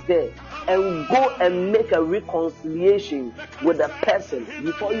sacrifice there, and go and make a reconciliation with the person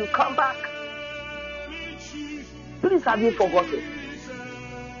before you come back. Please, have you forgotten?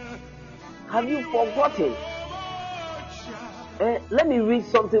 Have you forgotten? Let me read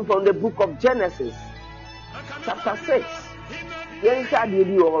something from the book of Genesis, chapter 6.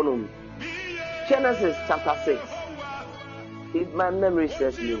 Genesis chapter 6. If my memory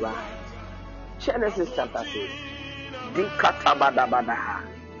serves me right. Genesis chapter 6. Dikatabadabadaha.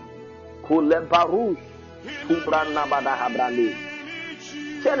 Kulebaru. Kubranabadaha.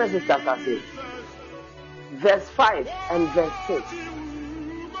 Genesis chapter 6. Verse 5 and verse 6.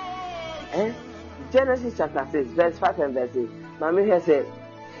 Genesis chapter 6, verse 5 and verse 6. Mami here said,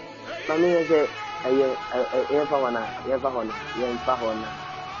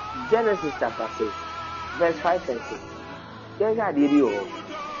 Genesis chapter 6, verse 5 and 6.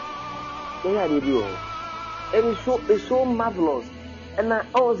 It's so marvelous. And I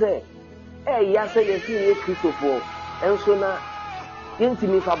say, hey, yes, I see you Christopher, and so now,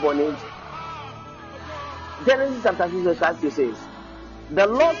 intimate for bonnet. Genesis chapter 6, verse 5 says, the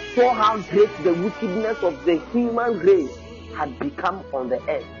Lord saw how great the wickedness of the human race had become on the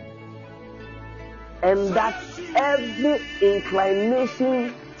earth, and that every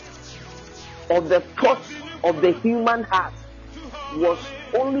inclination of the thoughts of the human heart was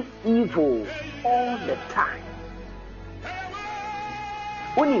only evil all the time.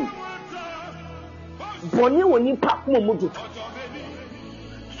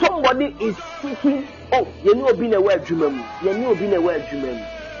 Somebody is seeking, you know, being a word dream, you know, being a word dream,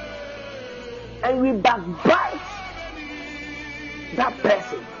 and we backbite that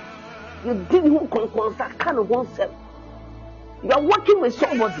person. You didn't consult kind of oneself. You are working with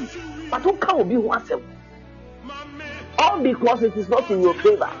somebody, but who can't be oneself? All because it is not in your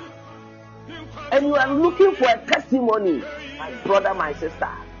favor, and you are looking for a testimony, my brother, my sister.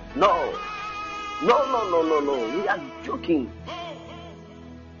 No. We are joking.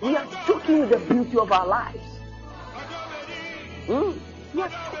 We are joking with the beauty of our lives. We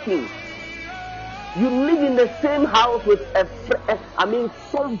are joking. You live in the same house with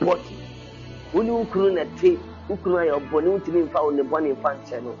somebody.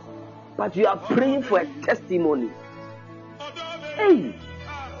 But you are praying for a testimony. Hey,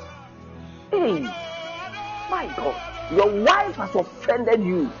 my God, your wife has offended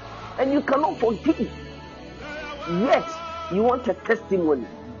you and you cannot forgive. Yet you want a testimony.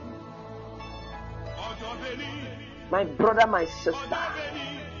 My brother, my sister,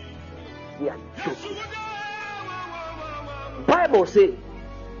 we are joking. Bible says,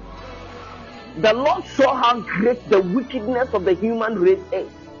 the Lord saw how great the wickedness of the human race is.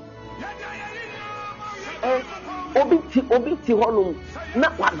 And obiti honum na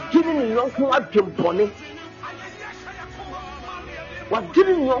wagiving yonku adwempone.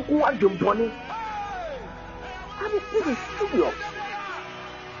 Wagiving yonku adwempone. I mean, this is serious.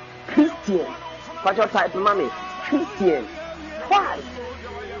 Christian, what your type, mommy? Christian, why?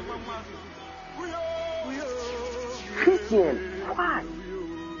 Christian, why?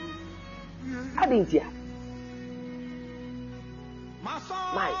 I didn't hear. My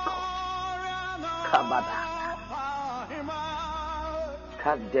God.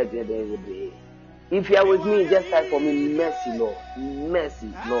 If you are with me, just type for me, mercy, Lord.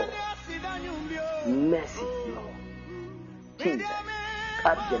 Mercy, Lord. Mercy, Lord. Jesus.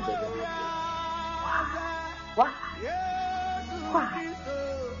 Why?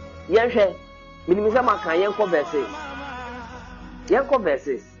 Yes, minimum can yanko verses. Yanko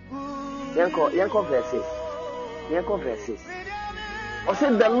verses. Or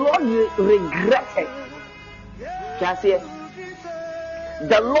said the Lord regretted.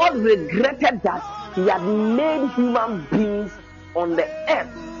 The Lord regretted that He had made human beings on the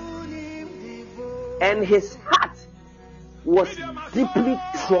earth, and His heart was deeply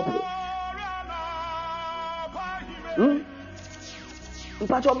troubled.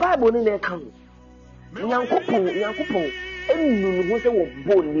 But your Bible in there come. Nyankopon enu no se wo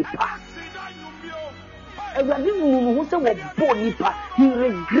bo nipa. Ewade nu no se wo bo nipa. He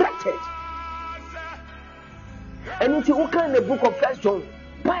regretted. And if you look in the book of 1 John,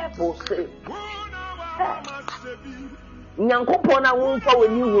 Bible says, Nyankopona won't for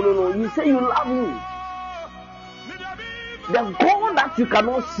when you say you love him. The God that you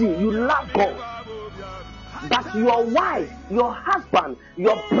cannot see, you love God. But your wife, your husband,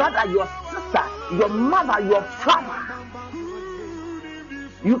 your brother, your sister, your mother, your father,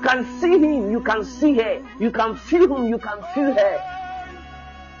 you can see him, you can see her, you can feel him, you can feel her.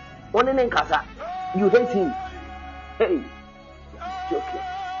 You hate him. Hey, joking.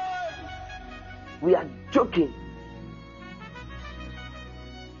 We are joking.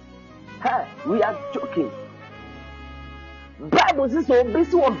 Hey, we are joking. Bible says so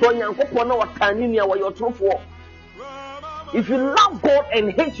busy what your true for. If you love God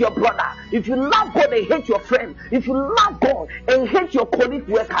and hate your brother, if you love God and hate your friend, if you love God and hate your colleague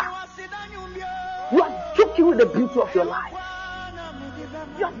worker, you are joking with the beauty of your life.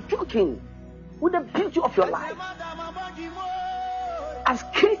 You are joking with the beauty of your life. As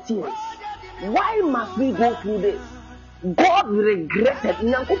Christians, why must we go through this? God regretted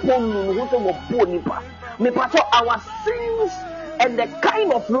our sins and the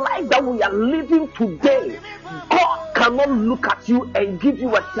kind of life that we are living today. God cannot look at you and give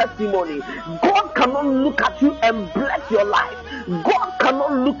you a testimony. God cannot look at you and bless your life. God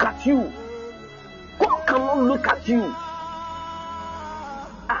cannot look at you. God cannot look at you.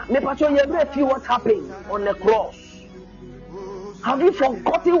 You what happened on the cross. Have you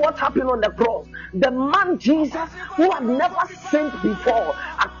forgotten what happened on the cross? The man Jesus, who had never sinned before,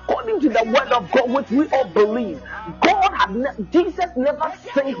 according to the word of God, which we all believe, Jesus never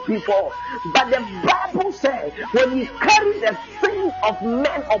sinned before. But the Bible says, when he carried the sins of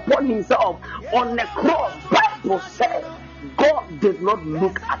men upon himself on the cross, Bible says, God did not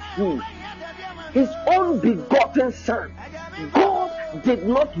look at him. His own begotten Son, God did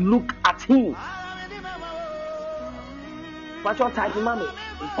not look at him. What's your title, mommy?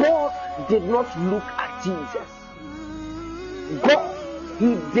 God did not look at Jesus.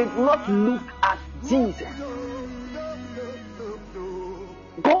 He did not look at Jesus.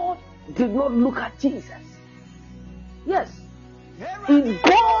 God did not look at Jesus. Yes. If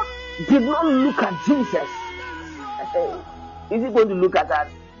God did not look at Jesus, is he going to look at us?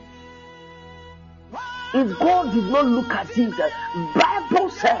 If God did not look at Jesus, Bible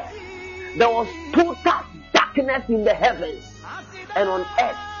says there was total darkness in the heavens and on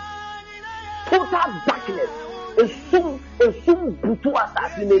earth. Total darkness.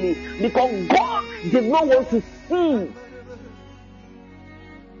 Because God did not want to see.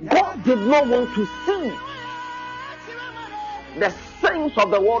 God did not want to see the sins of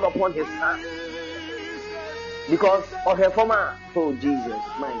the world upon his Son. Because of her former, oh Jesus,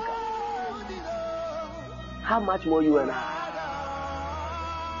 my God. How much more you and I?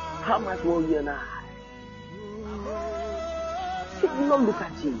 How much more you and I? He did not look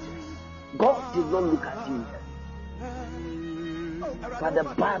at Jesus. God did not look at Jesus. But the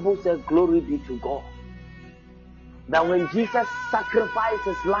Bible says, glory be to God, that when Jesus sacrificed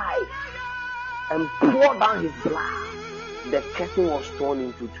his life and poured down his blood, the curtain was torn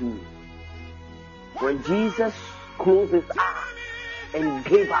into two. When Jesus closed his eyes and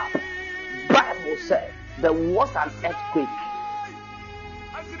gave up, Bible said there was an earthquake.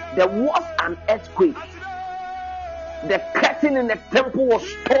 There was an earthquake. The curtain in the temple was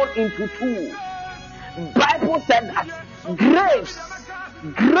torn into two. Bible said that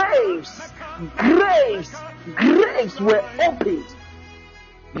graves were opened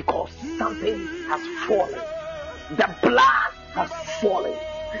because something has fallen. The blood has fallen.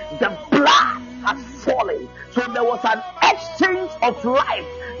 The blood has fallen. So there was an exchange of life.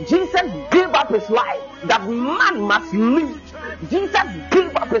 Jesus gave up his life that man must live. Jesus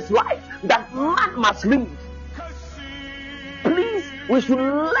gave up his life that man must live. Please, we should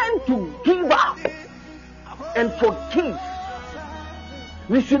learn to give up and forgive.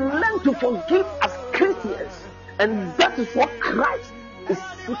 We should learn to forgive as Christians, and that is what Christ is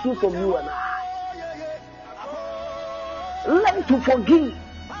seeking from you and I. Learn to forgive.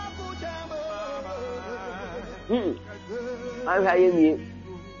 I'm hearing you.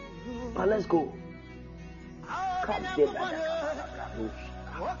 But let's go.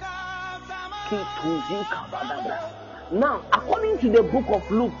 Now, according to the book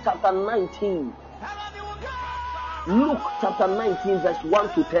of Luke chapter 19, Luke chapter 19 verse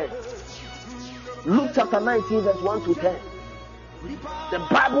 1 to 10. Luke chapter 19 verse 1 to 10. The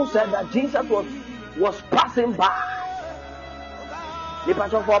Bible said that Jesus was passing by.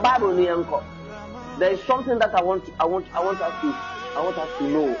 There is something that I want us to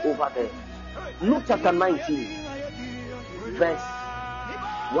know over there. Luke chapter 19 verse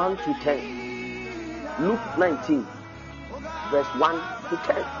 1 to 10. Luke 19 verse 1 to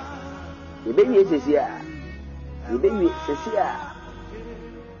 10. The baby is here.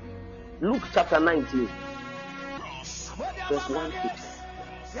 Luke chapter 19, verse 1 to 10.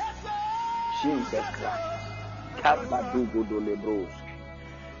 Jesus Christ. Kabadugodole bros.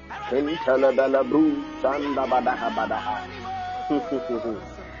 Kentalabala bros. Sanda badaha badaha.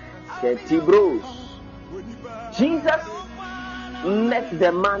 Keti bros. Jesus met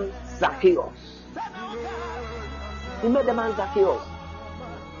the man Zacchaeus. He met the man Zacchaeus.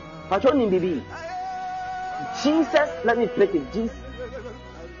 Patroni bibi. Jesus, let me break it. Jesus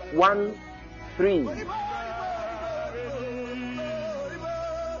 1:3.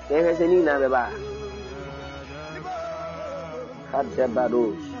 There is a nina beba.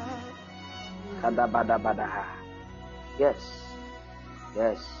 Kadabados. Kadabadabadaha. Yes.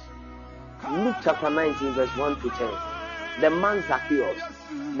 Luke chapter 19, verse 1 to 10. The man Zacchaeus.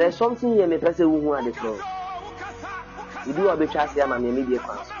 There's something here, me person who had the floor. You do a bit of media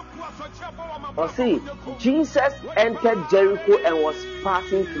council. Or see, Jesus entered Jericho and was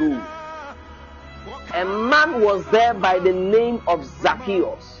passing through. A man was there by the name of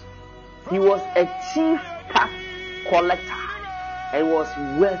Zacchaeus. He was a chief tax collector and was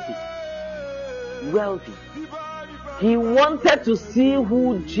wealthy. He wanted to see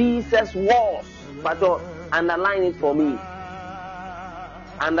who Jesus was. But underline it for me.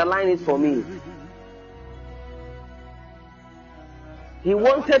 He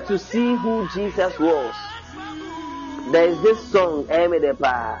wanted to see who Jesus was. There is this song, everybody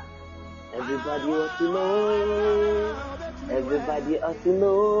ought to know. Everybody ought to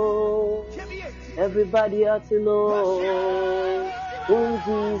know. Everybody ought to know who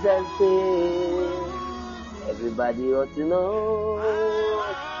Jesus is. Everybody ought to know.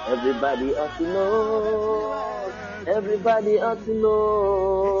 Everybody ought to know. Everybody ought to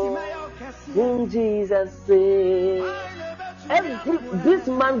know whom Jesus is. This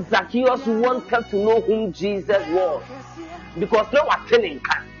man Zacchaeus wanted to know whom Jesus was, because no one can.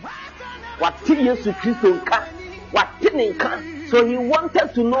 So he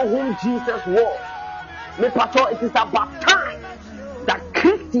wanted to know whom Jesus was. It is about time that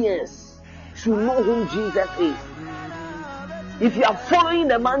Christians should know whom Jesus is. If you are following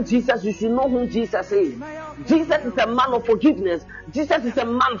the man Jesus, you should know whom Jesus is. Jesus is a man of forgiveness. Jesus is a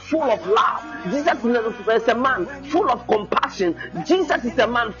man full of love. Jesus is a man full of compassion. Jesus is a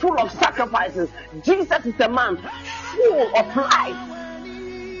man full of sacrifices. Jesus is a man full of life.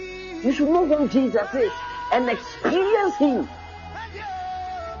 You should know whom Jesus is and experience him.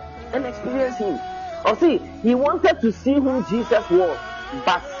 Or see, he wanted to see who Jesus was,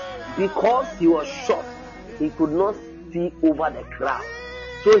 but because he was short, he could not see over the crowd.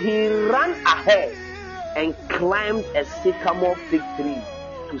 So he ran ahead and climbed a sycamore fig tree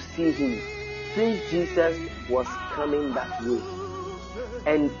to see him, since Jesus was coming that way.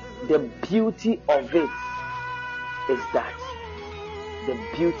 And the beauty of it is that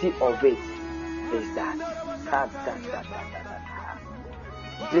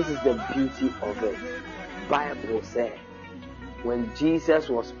this is the beauty of it. Bible said when Jesus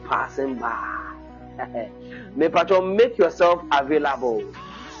was passing by, make yourself available.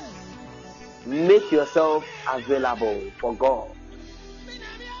 Make yourself available for God.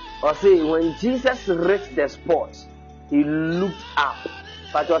 Or see, when Jesus reached the spot, he looked up.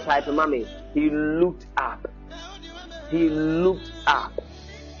 He looked up.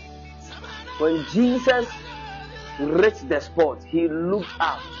 When Jesus reached the spot, he looked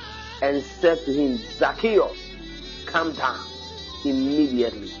up and said to him, Zacchaeus, come down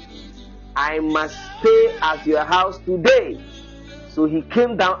immediately. I must stay at your house today. So he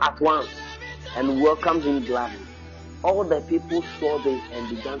came down at once and welcomed him gladly. All the people saw this and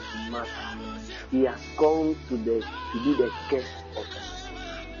began to matter. He has gone to be the guest of us.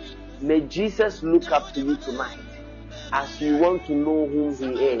 May Jesus look up to you tonight as you want to know whom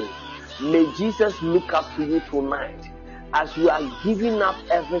he is. May Jesus look up to you tonight as you are giving up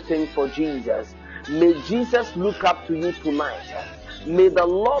everything for Jesus. May Jesus look up to you tonight. May the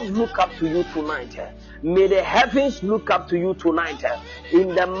Lord look up to you tonight. May the heavens look up to you tonight.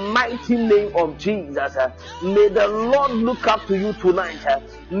 In the mighty name of Jesus. May the Lord look up to you tonight.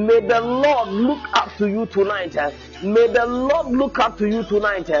 May the Lord look up to you tonight. May the Lord look up to you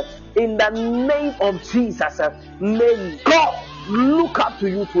tonight. In the name of Jesus. May God look up to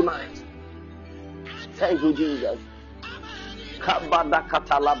you tonight. Thank you, Jesus. Kabada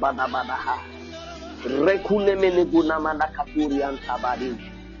katala bada badaha. Rekune meneguna manakapuri antabadi.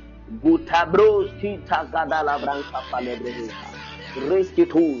 Butabros kita gadala branca palebreha.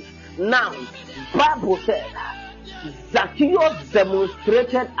 Reskitus. Now, Bible said Zacchaeus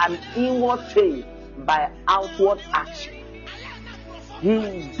demonstrated an inward change by outward action.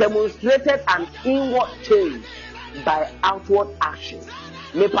 He demonstrated an inward change by outward action.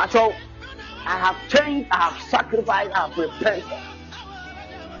 Me patrol, I have changed, I have sacrificed, I have repented.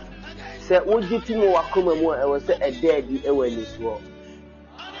 Say, would you to more akuma more? I was a daddy away this world.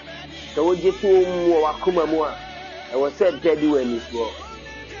 So would you to more akuma more? I was a daddy away this world.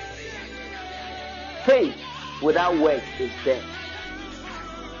 Faith without work is dead.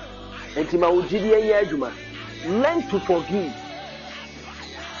 And Tima Ujidi Yajuma, learn to forgive.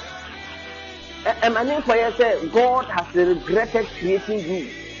 And my name for you say, God has regretted creating you.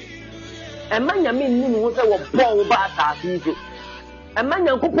 And man, you mean, who say, what poor bats are. A man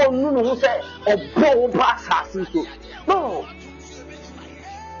young couple who say, "Oh, poor bastard." No.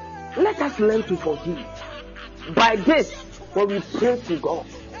 Let us learn to forgive. By this, when we pray to God,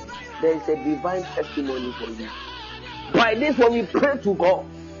 there is a divine testimony for you. By this, when we pray to God,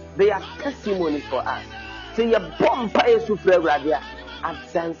 there are testimonies for us. Say your bomb pay to pray radio.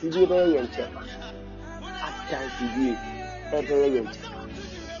 At dance you be yen chefa. At dance you be yen chefa.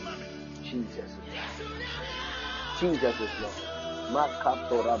 Jesus. Jesus is Lord. And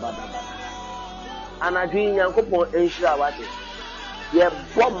I dream Yankopon Enshira Wati. Ye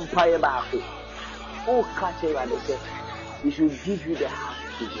bomb pie back. Oh, catch it, and they say, we should give you the heart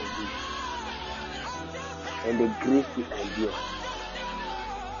to forgive and the grace to endure.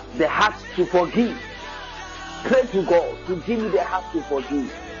 The heart to forgive. Pray to God to give you the heart to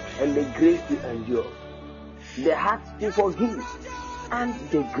forgive and the grace to endure. The heart to forgive and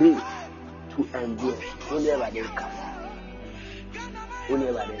the grace to endure. Whenever they come.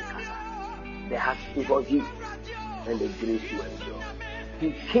 Whenever they come, the heart to forgive and the grace to endure.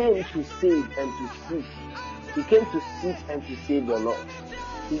 He came to save and to seek. He came to seek and to save the Lord.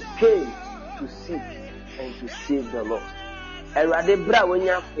 He came to seek and to save the Lord. Erade bra when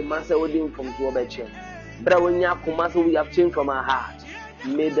you come say we from to obeche. Bra when you come say we have changed from our heart.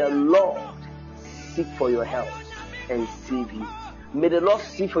 May the Lord seek for your health and save you. May the Lord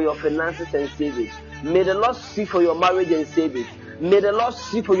seek for your finances and save it. May the Lord seek for your marriage and save it. May the Lord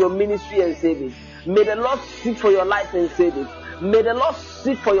seek for your ministry and save it. May the Lord seek for your life and save it. May the Lord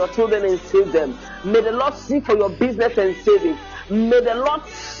seek for your children and save them. May the Lord seek for your business and save it. May the Lord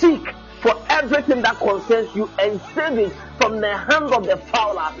seek for everything that concerns you and save it from the hand of the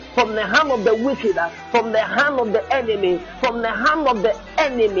fowler, from the hand of the wicked, from the hand of the enemy, from the hand of the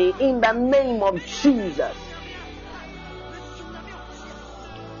enemy in the name of Jesus.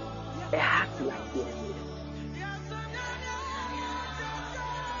 A heart like this.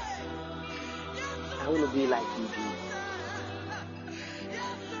 I want to be like you, Jesus.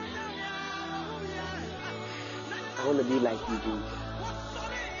 I want to be like you, Jesus.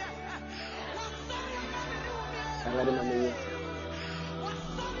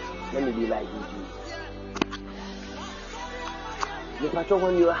 Let me be like you, Jesus.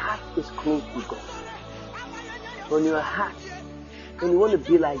 When your heart is close to God, when your heart, when you want to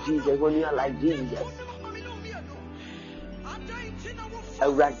be like Jesus, when you are like Jesus,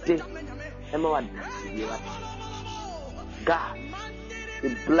 God, He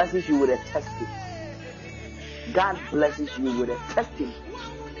blesses you with a testimony. God blesses you with a testimony.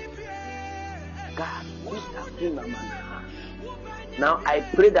 God, now I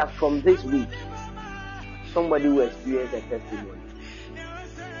pray that from this week, somebody will experience a testimony.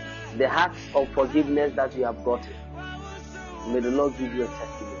 The heart of forgiveness that you have gotten, may the Lord give you a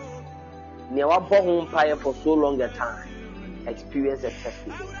testimony. Never born fire for so long a time, experience a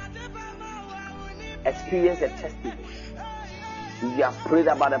testimony. Experience a testimony. You have prayed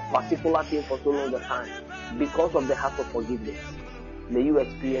about a particular thing for so long a time because of the heart of forgiveness. May you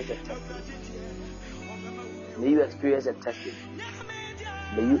experience a testimony. May you experience a testimony.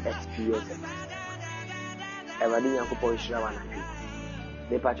 May you experience a testimony. Everybody Yankopon Shirawana.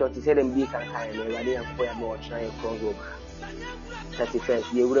 The patriots said them be kind and everybody Yankopon Yabo trying crossover.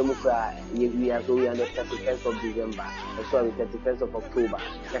 31st, you will move we are so we are the 31st of December. Sorry, 31st of October.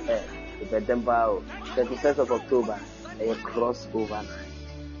 September, 31st of October, a crossover night.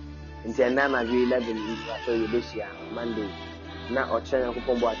 In Tianana, we 11 weeks, so you this year, Monday. Now, or China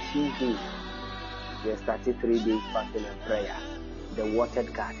Kupombo Tuesday, we started 3 days fasting and prayer. The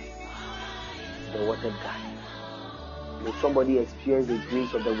watered garden. The watered garden. May somebody experience the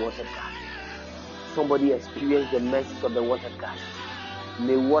grace of the watered garden. Somebody experience the mercies of the watered garden.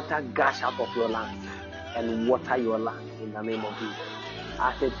 May water gush out of your land and water your land in the name of Jesus.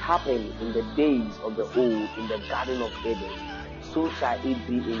 As it happened in the days of the old in the Garden of Eden, so shall it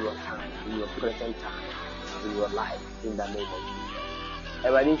be in your time, in your present time, in your life, in the name of Jesus.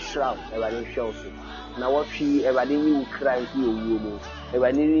 Everybody shout, everybody shout. Now what she, everybody you cry to you,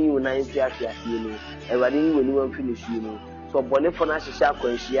 everybody you nice you, everybody you finish you. So Bonifona Shisha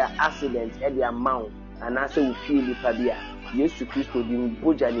Quenchia accident at the amount anaasɛ wo fie nipa bi a Yesu Kristo di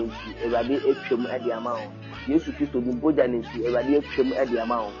mbogya ne nti Awurade atwam ade ama wo. Yesu Kristo di mbogya ne nti Awurade atwam ade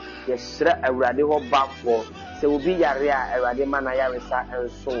ama wo. Yɛhyerɛ Awurade hɔ bafoɔ sɛ obi yare a Awurade ma na yaresa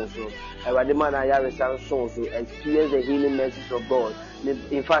nson so. Awurade ma na yaresa nson so. Experience the healing mercies of God.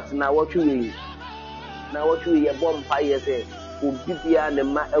 In fact, na wɔtwe wei yɛbɔ mpaeɛ sɛ obi biara ne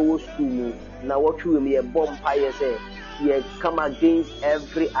ma ɛwɔ school mu na wɔtwe wei yɛbɔ mpaeɛ sɛ yɛ come against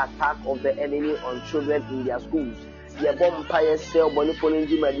every attack of the enemy on children in their schools. Yɛbɔ mpaeɛ sɛ ɔbɔnefoɔ no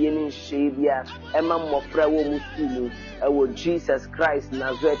ndwumadie ne nhyehyɛe bia ɛma mmɔfra wɔ mu school mu ɛwɔ Jesus Christ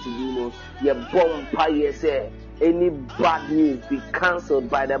Nazareth din mu. Yɛbɔ mpaeɛ sɛ any bad news be cancelled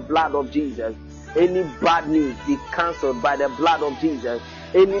by the blood of Jesus. Any bad news be cancelled by the blood of Jesus.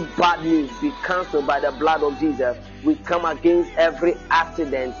 Any bad news be cancelled by the blood of Jesus. We come against every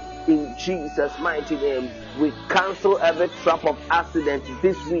accident in Jesus' mighty name. We cancel every trap of accident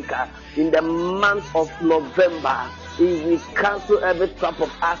this week in the month of November. We cancel every trap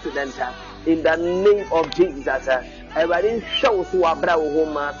of accident in the name of Jesus. Everybody shows who are bravo.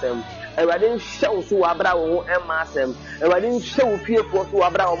 Everybody shows who are bravo and massem. Everybody show fearful who are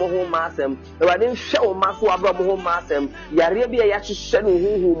bravo home massem. Everybody show mass who are bravo home massem. Yarabia yachi shenu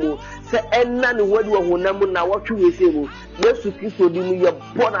humu. Say, and none would who number now what you will say. Yes, Christo, do me your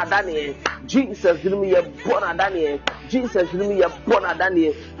born Daniel. Jesus, do me your born Daniel. Jesus, do me your born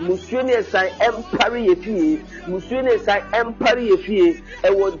Daniel. Musune say empire if ye. Musune say empire if ye.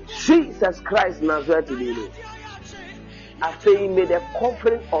 And what Jesus Christ Nazareth today. I say, may the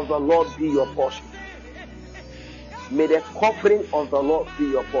covering of the Lord be your portion. May the covering of the Lord be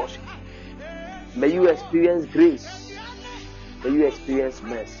your portion. May you experience grace. May you experience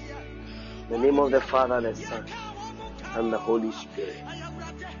mercy. In the name of the Father, the Son, and the Holy Spirit.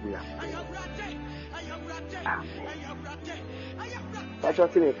 We are praying. Amen. That's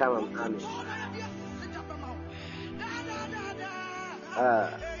what may come. Amen.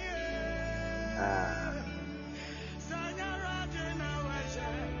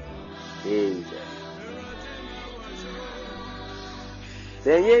 Jesus.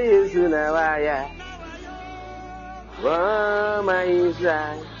 Say yes to Nawaya. Rama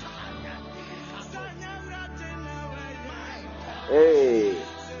Israel. Hey,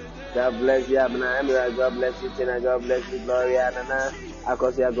 God bless you, Abna Emira. God bless you, Tina. God bless you, Gloria, Nana.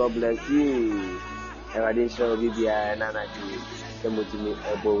 Akosia, God bless you. Everybody show Bibia, Nana, Temutimi,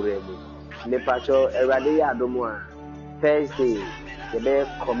 Ebo Remu. Nepacho, everybody, Adomwa. Thursday. The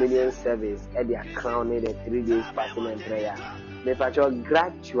best communion service at their crown in the 3 days fasting and prayer. They patrol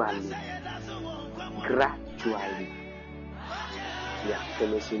gradually. We are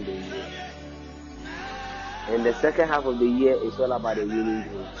finishing the year. And the second half of the year is all about the winning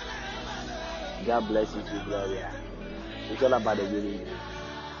grace. God bless you too, Gloria. It's all about the winning grace.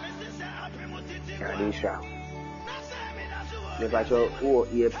 Anisha. They patrol who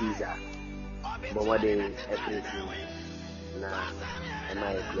ear pizza. But what they everything. Nah. Am I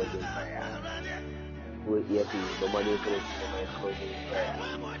closing prayer? With earpiece, the money closing prayer.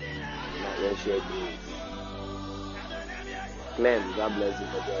 Now let's share grace. Clem, God bless you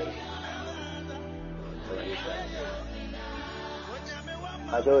for joining.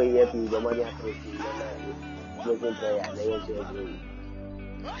 I saw a earpiece, the money closing prayer. Now let's share grace.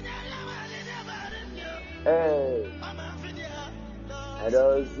 Hey, I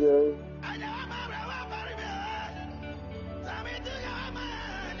don't see.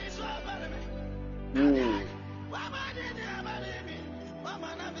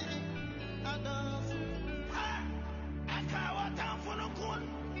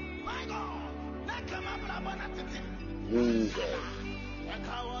 Jesus.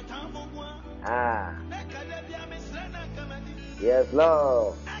 Yes,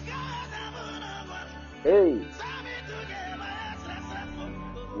 Lord. Hey.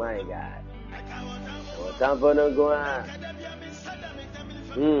 My God. Time for no go on.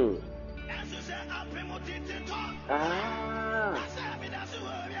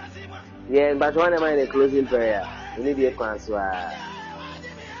 Yeah, but one am I the closing prayer? We need a answer.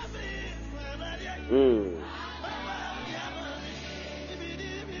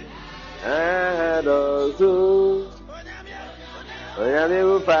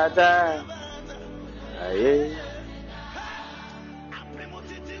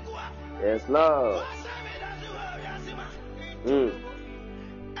 Yes, Lord.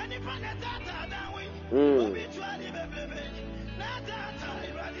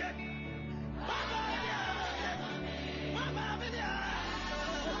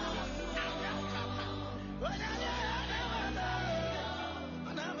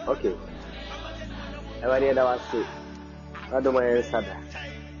 Okay. Everybody that was sick. I don't mind Sada.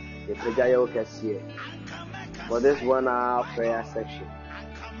 The Prejayo Cassia. for this 1 hour prayer section.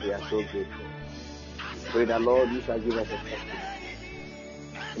 We are so grateful. Pray that Lord, you shall give us a testimony.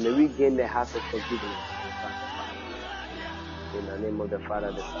 And may we gain the heart of forgiveness. In the name of the Father,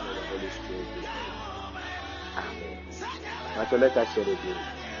 the Son, and the Holy Spirit. Amen. So let us share the grace.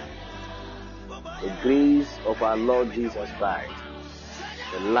 The grace of our Lord Jesus Christ,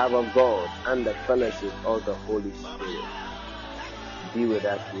 the love of God, and the fellowship of the Holy Spirit be with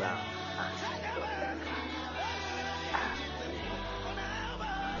us now.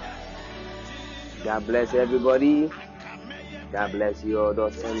 God bless everybody. God bless you,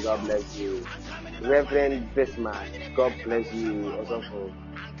 and God bless you. Reverend Bismarck, God bless you. Also,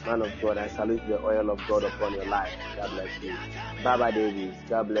 man of God, I salute the oil of God upon your life. God bless you. Baba Davis,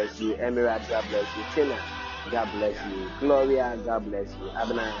 God bless you. Emirat, God bless you. Tina, God bless you. Gloria, God bless you.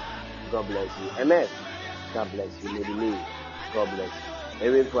 Abner, God bless you. MS, God bless you. Lady Lee, God bless you.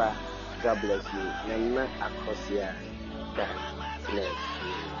 Erifra, God bless you. Nana Akosia, God bless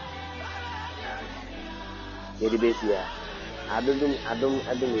you. Lady Bessia, Adum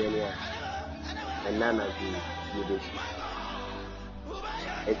Yania, and Nana G.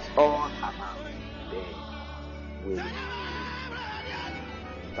 It's all about the will.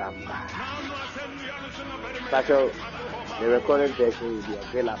 Bye-bye. So, the recorded version will be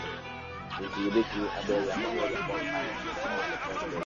available. If you wish me, I